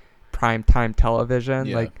like primetime television.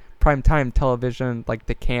 Yeah. Like primetime television, like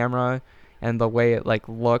the camera and the way it like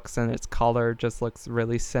looks and its color just looks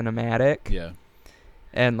really cinematic. Yeah.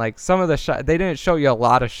 And like some of the shots, they didn't show you a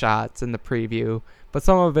lot of shots in the preview, but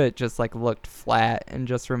some of it just like looked flat and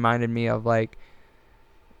just reminded me of like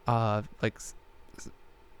the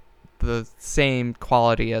same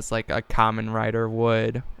quality as like a Kamen Rider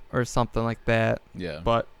would or something like that. Yeah.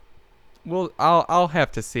 But I'll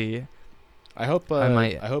have to see. I hope I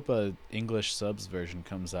a English subs version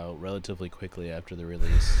comes out relatively quickly after the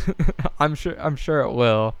release. I'm sure it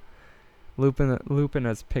will. Lupin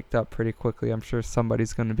has picked up pretty quickly. I'm sure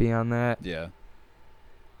somebody's going to be on that. Yeah.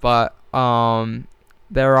 But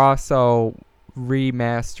they're also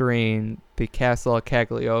remastering the Castle of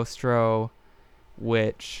Cagliostro,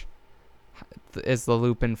 which is the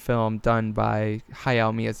Lupin film done by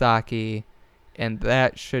Hayao Miyazaki, and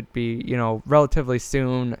that should be, relatively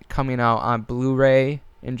soon coming out on Blu-ray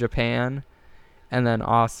in Japan. And then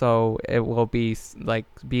also it will be like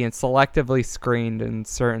being selectively screened in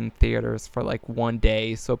certain theaters for like one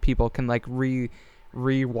day, so people can like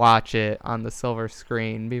re-watch it on the silver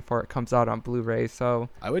screen before it comes out on Blu-ray. So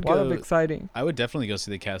exciting. I would definitely go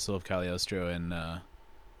see the Castle of Cagliostro and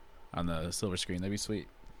on the silver screen. That'd be sweet.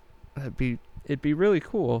 It'd be really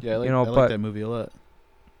cool. Yeah, I like that movie a lot.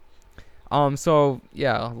 So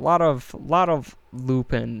yeah, a lot of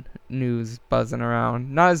Lupin news buzzing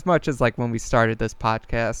around. Not as much as like when we started this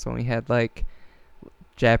podcast, when we had like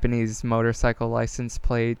Japanese motorcycle license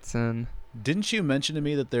plates and. Didn't you mention to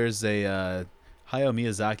me that there's a Hayao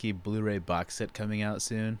Miyazaki Blu-ray box set coming out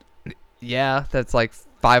soon? Yeah, that's like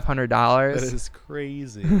 $500. That is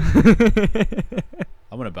crazy.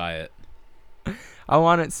 I'm gonna buy it. I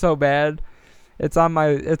want it so bad. It's on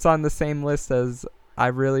the same list as I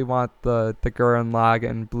really want the Gurren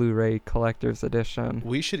Lagann Blu-ray Collector's Edition.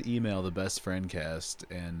 We should email the Best Friend Cast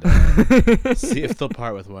and see if they'll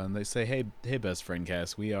part with one. They say, hey, Best Friend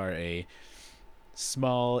Cast, we are a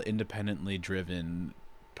small, independently driven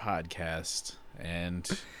podcast, and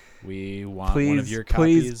we want one of your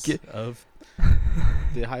copies of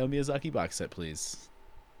the Hayao Miyazaki box set, please.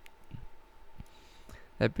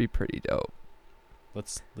 That'd be pretty dope.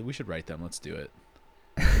 We should write them. Let's do it.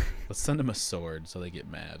 Let's send them a sword so they get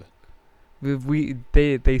mad.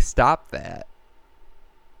 They stopped that.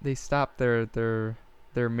 They stopped their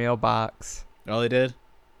mailbox. Oh, they did?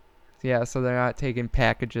 Yeah, so they're not taking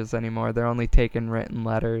packages anymore. They're only taking written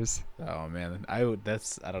letters. Oh man, I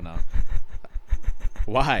don't know.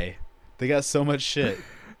 Why? They got so much shit.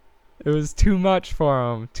 It was too much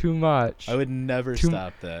for them. Too much. I would never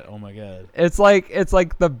stop that. Oh my god. It's like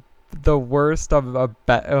the worst of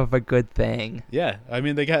a good thing. Yeah, I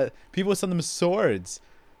mean they got people send them swords.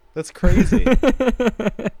 That's crazy.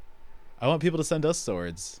 I want people to send us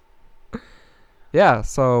swords. Yeah,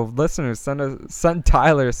 so listeners, send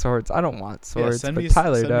Tyler swords. I don't want swords, but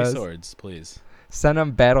Tyler does. Send me swords, please. Send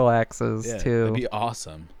him battle axes too. That'd be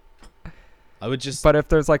awesome. I would just. But if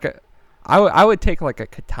there's like I would take like a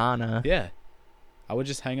katana. Yeah, I would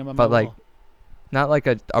just hang them on my wall. But like, not like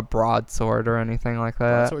a broadsword or anything like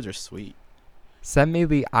that. Broadswords are sweet. Send me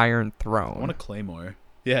the Iron Throne. I want a claymore.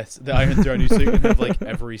 Yes, the Iron Throne. So you can have like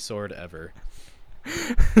every sword ever.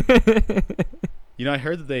 I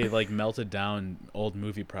heard that they like melted down old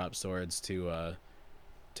movie prop swords to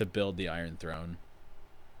build the Iron Throne.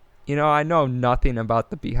 I know nothing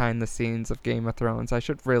about the behind the scenes of Game of Thrones. I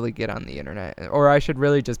should really get on the internet, or I should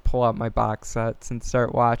really just pull out my box sets and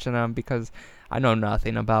start watching them, because I know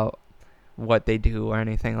nothing about what they do or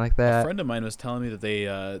anything like that. A friend of mine was telling me that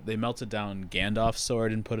they melted down Gandalf's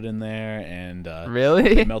sword and put it in there, and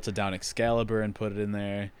really they melted down Excalibur and put it in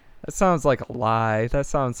there. That sounds like a lie. That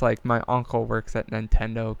sounds like my uncle works at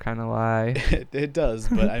Nintendo kind of lie. It does,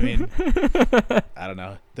 but I mean, I don't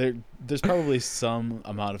know. There's probably some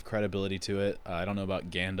amount of credibility to it. I don't know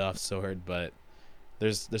about Gandalf's sword, but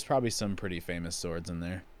there's probably some pretty famous swords in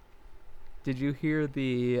there. Did you hear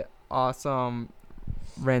the awesome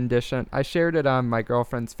rendition? I shared it on my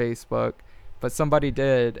girlfriend's Facebook, but somebody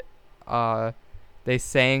did they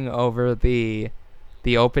sang over the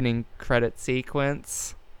opening credit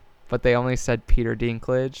sequence, but they only said Peter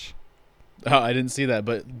Dinklage. Oh, I didn't see that,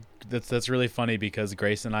 but that's really funny because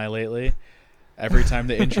Grace and I lately, every time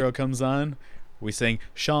the intro comes on, we sing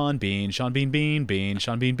Sean Bean, Sean Bean Bean Bean,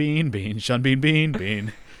 Sean Bean Bean Bean, Sean Bean Bean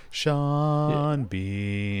Bean, Sean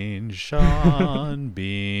Bean, Sean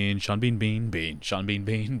Bean, Sean Bean Bean Bean, Sean Bean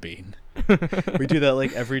Bean Bean. We do that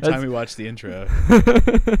like every time we watch the intro.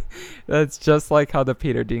 That's just like how the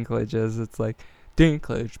Peter Dinklage is. It's like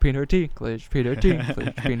Dinklage, Peter Dinklage, Peter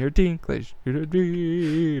Dinklage, Peter Dinklage, Peter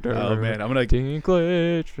Dinklage. Oh man,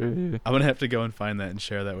 Dinklage. I'm gonna have to go and find that and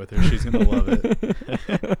share that with her. She's gonna love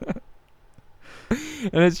it.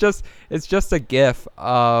 And it's just a gif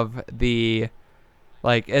of the,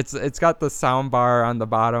 like, it's got the sound bar on the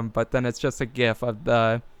bottom, but then it's just a gif of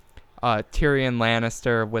the Tyrion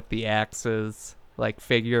Lannister with the axes, like,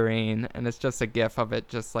 figurine, and it's just a gif of it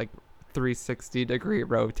just like 360-degree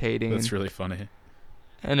rotating. That's really funny.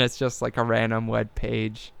 And it's just like a random web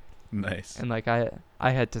page. Nice. And like I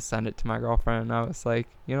had to send it to my girlfriend, and I was like,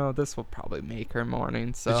 this will probably make her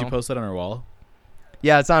morning. So did you post that on our wall?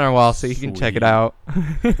 Yeah, it's on our wall, so you can check it out.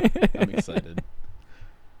 I'm excited.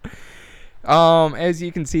 As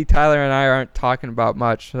you can see, Tyler and I aren't talking about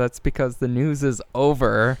much. That's because the news is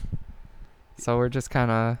over. So we're just kind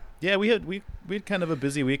of... Yeah, we had kind of a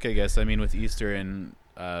busy week, I guess. I mean, with Easter and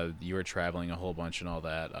you were traveling a whole bunch and all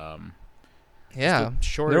that. Yeah. Just a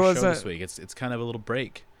shorter show this week. It's kind of a little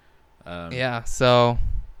break. Yeah, so...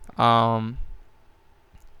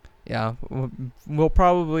 Yeah, we'll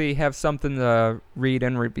probably have something to read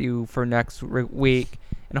and review for next week,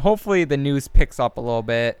 and hopefully the news picks up a little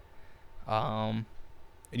bit. And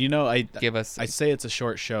I say it's a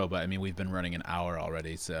short show, but I mean we've been running an hour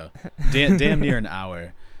already, so damn near an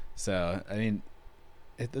hour. So I mean,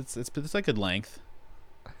 it's a good length.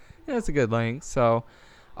 Yeah, it's a good length. So,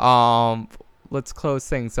 let's close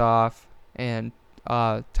things off. And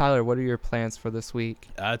Tyler, what are your plans for this week?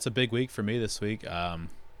 It's a big week for me this week.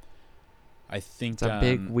 I think it's a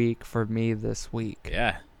big week for me this week.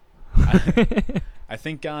 Yeah. I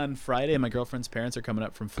think on Friday my girlfriend's parents are coming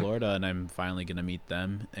up from Florida, and I'm finally going to meet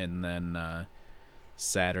them. And then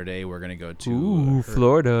Saturday we're going to go to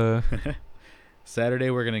Florida. Saturday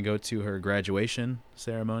we're going to go to her graduation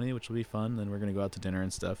ceremony, which will be fun. Then we're going to go out to dinner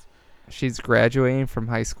and stuff. She's graduating from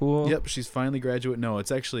high school? Yep, she's finally graduating. No,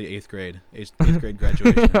 it's actually 8th grade. 8th grade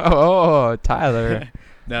graduation. Oh, Tyler.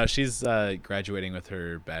 No, she's graduating with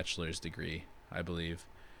her bachelor's degree, I believe.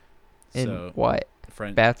 In what?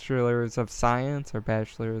 Bachelor's of Science or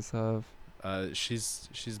Bachelor's of...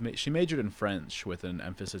 She majored in French with an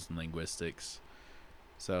emphasis in linguistics.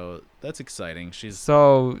 So that's exciting.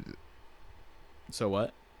 So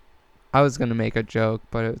what? I was going to make a joke,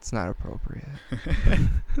 but it's not appropriate.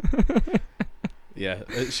 Yeah,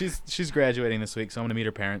 she's graduating this week, so I'm going to meet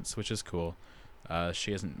her parents, which is cool.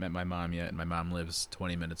 She hasn't met my mom yet, and my mom lives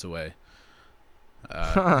 20 minutes away.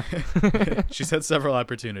 She's had several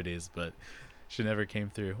opportunities, but she never came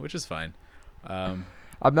through, which is fine. I'm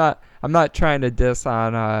not trying to diss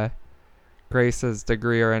on Grace's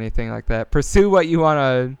degree or anything like that. Pursue what you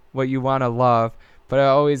wanna love, but I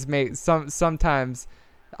always sometimes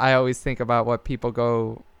I always think about what people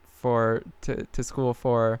go to school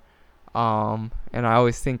for, and I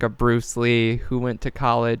always think of Bruce Lee, who went to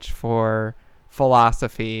college for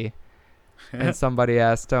philosophy. And somebody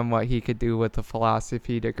asked him what he could do with a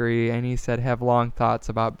philosophy degree, and he said, have long thoughts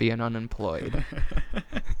about being unemployed.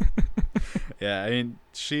 Yeah, I mean,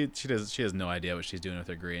 she has no idea what she's doing with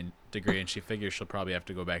her degree, and she figures she'll probably have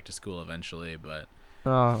to go back to school eventually, but...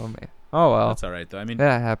 Oh, man. Oh, well. That's all right, though. I mean...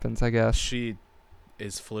 That happens, I guess. She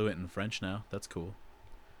is fluent in French now. That's cool.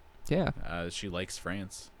 Yeah. She likes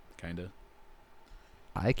France, kind of.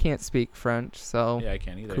 I can't speak French, so... Yeah, I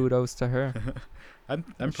can't either. Kudos to her. I'm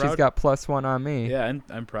proud. She's got +1 on me. Yeah,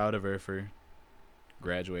 I'm proud of her for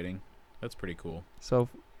graduating. That's pretty cool. So if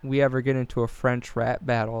we ever get into a French rap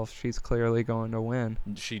battle, she's clearly going to win.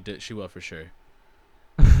 She will for sure.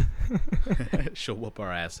 She'll whoop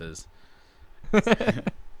our asses.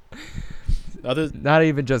 Not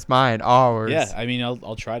even just mine, ours. Yeah, I mean,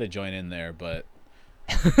 I'll try to join in there, but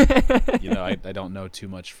I don't know too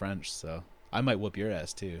much French, so I might whoop your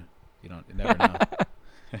ass too. You never know.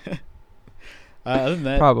 Other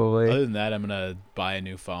than that, I'm gonna buy a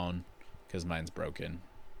new phone because mine's broken.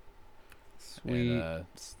 Sweet. And,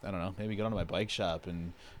 I don't know. Maybe go down to my bike shop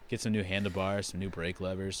and get some new handlebars, some new brake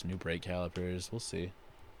levers, some new brake calipers. We'll see.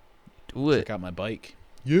 Do it. Check out my bike.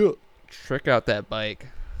 Yeah. Check out that bike.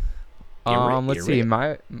 Let's see.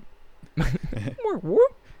 What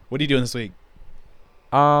are you doing this week?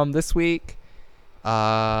 This week,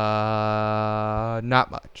 Not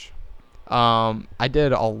much. I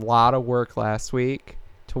did a lot of work last week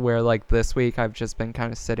to where like this week I've just been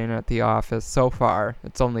kind of sitting at the office so far.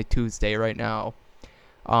 It's only Tuesday right now.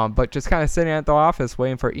 But just kind of sitting at the office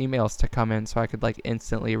waiting for emails to come in so I could like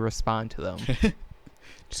instantly respond to them.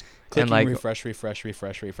 Just clicking like refresh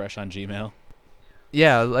on Gmail.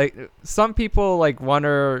 Yeah, like some people like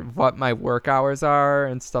wonder what my work hours are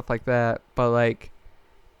and stuff like that, but like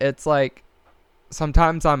it's like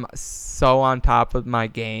sometimes I'm so on top of my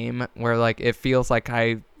game where like it feels like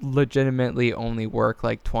I legitimately only work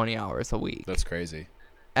like 20 hours a week. That's crazy.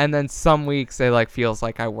 And then some weeks it like feels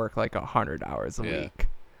like I work like 100 hours a week.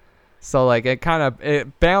 So like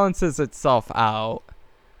it balances itself out.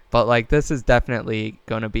 But like this is definitely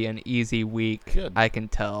going to be an easy week. Good. I can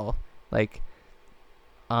tell. Like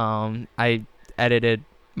I edited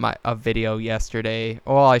a video yesterday.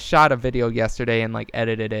 Well, I shot a video yesterday and like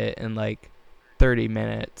edited it in like 30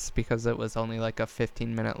 minutes because it was only like a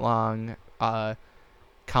 15-minute long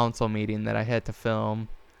council meeting that I had to film,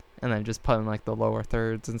 and then just put in like the lower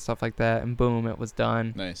thirds and stuff like that, and boom, it was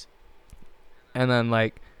done. Nice. And then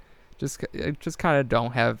like just kind of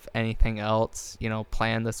don't have anything else,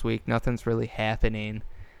 planned this week. Nothing's really happening.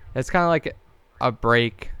 It's kind of like a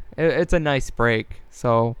break. It's a nice break.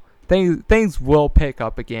 So things will pick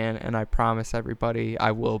up again, and I promise everybody I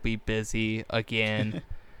will be busy again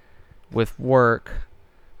with work.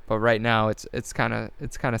 But right now it's kind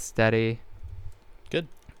of steady. Good.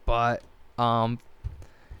 But I'll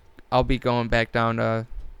be going back down to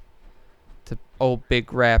Old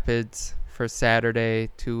Big Rapids for Saturday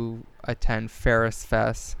to attend Ferris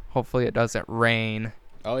Fest. Hopefully it doesn't rain.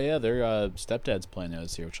 Oh yeah, their stepdad's playing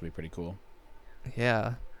this year, which will be pretty cool.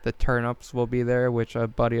 Yeah, the Turnips will be there, which a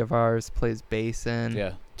buddy of ours plays bass in.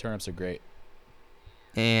 Yeah, Turnips are great.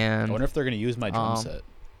 And I wonder if they're gonna use my drum set.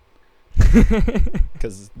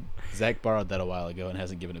 Because Zach borrowed that a while ago and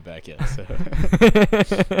hasn't given it back yet.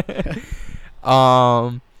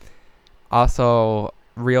 So. Also,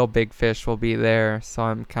 Real Big Fish will be there, so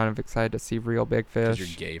I'm kind of excited to see Real Big Fish.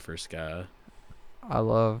 Because you're gay for ska. I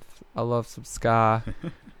love some ska.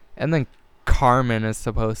 And then Carmen is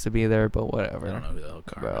supposed to be there, but whatever. I don't know who the hell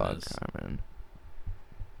Carmen is.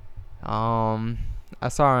 Carmen. I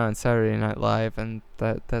saw her on Saturday Night Live, and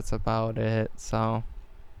that's about it. So,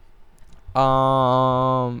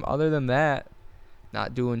 other than that,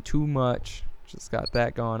 not doing too much. Just got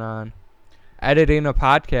that going on. Editing a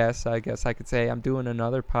podcast, I guess I could say. I'm doing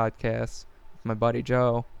another podcast with my buddy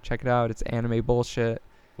Joe. Check it out. It's Anime Bullshit.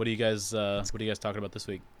 What are you guys talking about this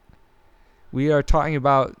week? We are talking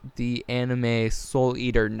about the anime Soul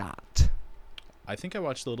Eater Not. I think I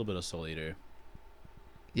watched a little bit of Soul Eater.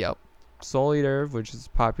 Yep. Soul Eater, which is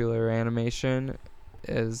popular animation,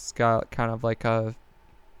 is got kind of like a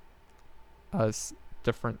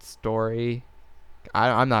different story.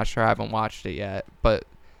 I'm not sure. I haven't watched it yet, but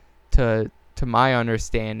to my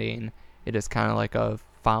understanding, it is kind of like a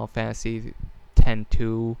Final Fantasy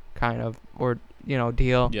X-2 kind of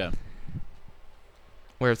deal. Yeah.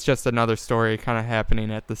 Where it's just another story kind of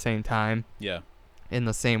happening at the same time. Yeah. In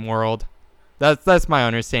the same world. That's my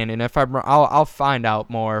understanding. If I'll find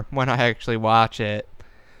out more when I actually watch it.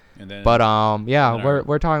 And then, but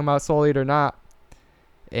we're talking about Soul Eater Not,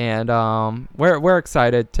 and we're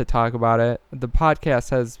excited to talk about it. The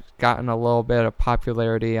podcast has gotten a little bit of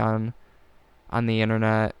popularity on the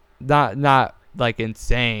internet. Not like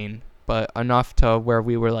insane, but enough to where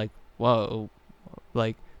we were like, whoa,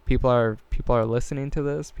 like people are listening to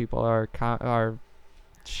this. People are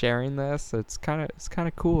sharing this. It's kind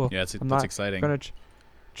of cool. Yeah, that's exciting. I'm gonna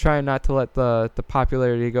try not to let the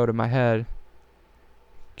popularity go to my head.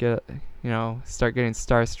 Start getting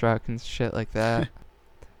starstruck and shit like that.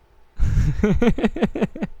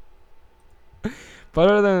 But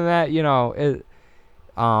other than that, it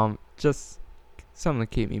just something to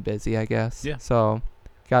keep me busy, I guess. Yeah. So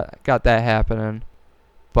got that happening.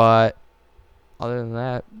 But other than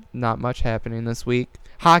that, not much happening this week.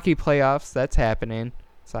 Hockey playoffs, that's happening.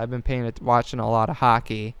 So I've been watching a lot of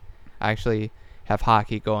hockey. I actually have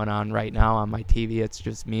hockey going on right now on my TV. It's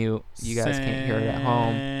just mute. You guys can't hear it at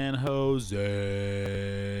home. San Jose.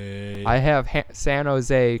 I have San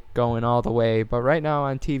Jose going all the way, but right now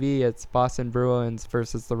on TV it's Boston Bruins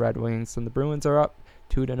versus the Red Wings, and the Bruins are up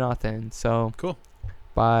 2-0. So cool.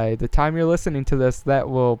 By the time you're listening to this, that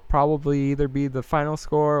will probably either be the final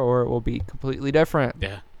score or it will be completely different.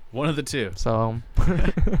 Yeah, one of the two. So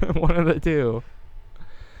one of the two.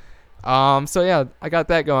 So yeah, I got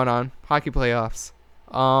that going on. Hockey playoffs.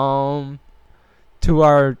 To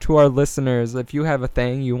our listeners, if you have a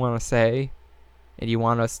thing you want to say and you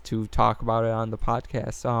want us to talk about it on the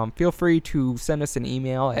podcast, feel free to send us an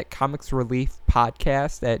email at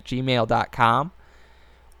comicsreliefpodcast@gmail.com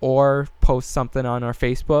or post something on our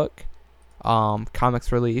Facebook,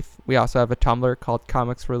 Comics Relief. We also have a Tumblr called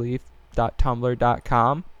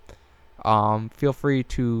comicsrelief.tumblr.com. Feel free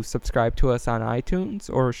to subscribe to us on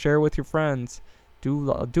iTunes or share with your friends.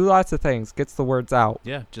 Do lots of things. Gets the words out.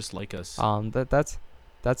 Yeah, just like us.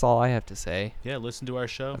 That's all I have to say. Yeah, listen to our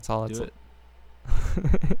show. That's all. Do it.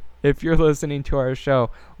 If you're listening to our show,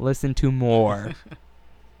 listen to more.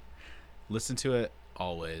 Listen to it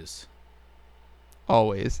always.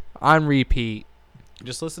 Always on repeat.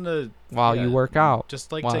 Just listen to while you work out.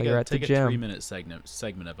 Just like while take you're a at the 3-minute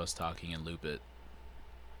segment of us talking and loop it.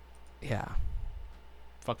 Yeah.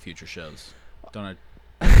 Fuck future shows. Don't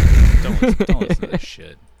listen to this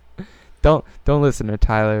shit. Don't listen to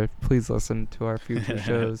Tyler. Please listen to our future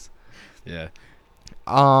shows. Yeah.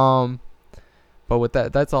 But with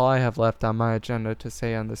that's all I have left on my agenda to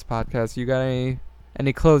say on this podcast. You got any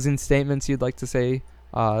closing statements you'd like to say,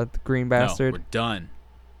 the Green Bastard? No, we're done.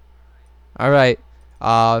 All right.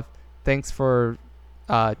 Thanks for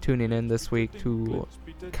tuning in this week to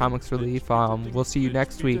Comics Relief. We'll see you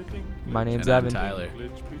next week. My name's And I'm Evan. Tyler.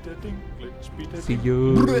 See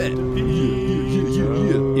you.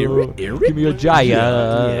 Give Give me a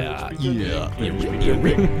Jaya. Yeah.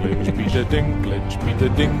 Dinklage, Peter Dinklage, Peter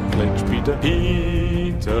Dinklage, Peter Dinklage,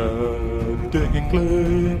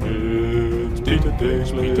 Peter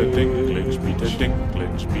Dinklage, Peter Dinklage, Peter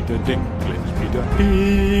Dinklage, Peter Dinklage, Peter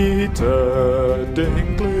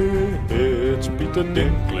Dinklage, Peter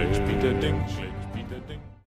Dinklage, Peter Dinklage.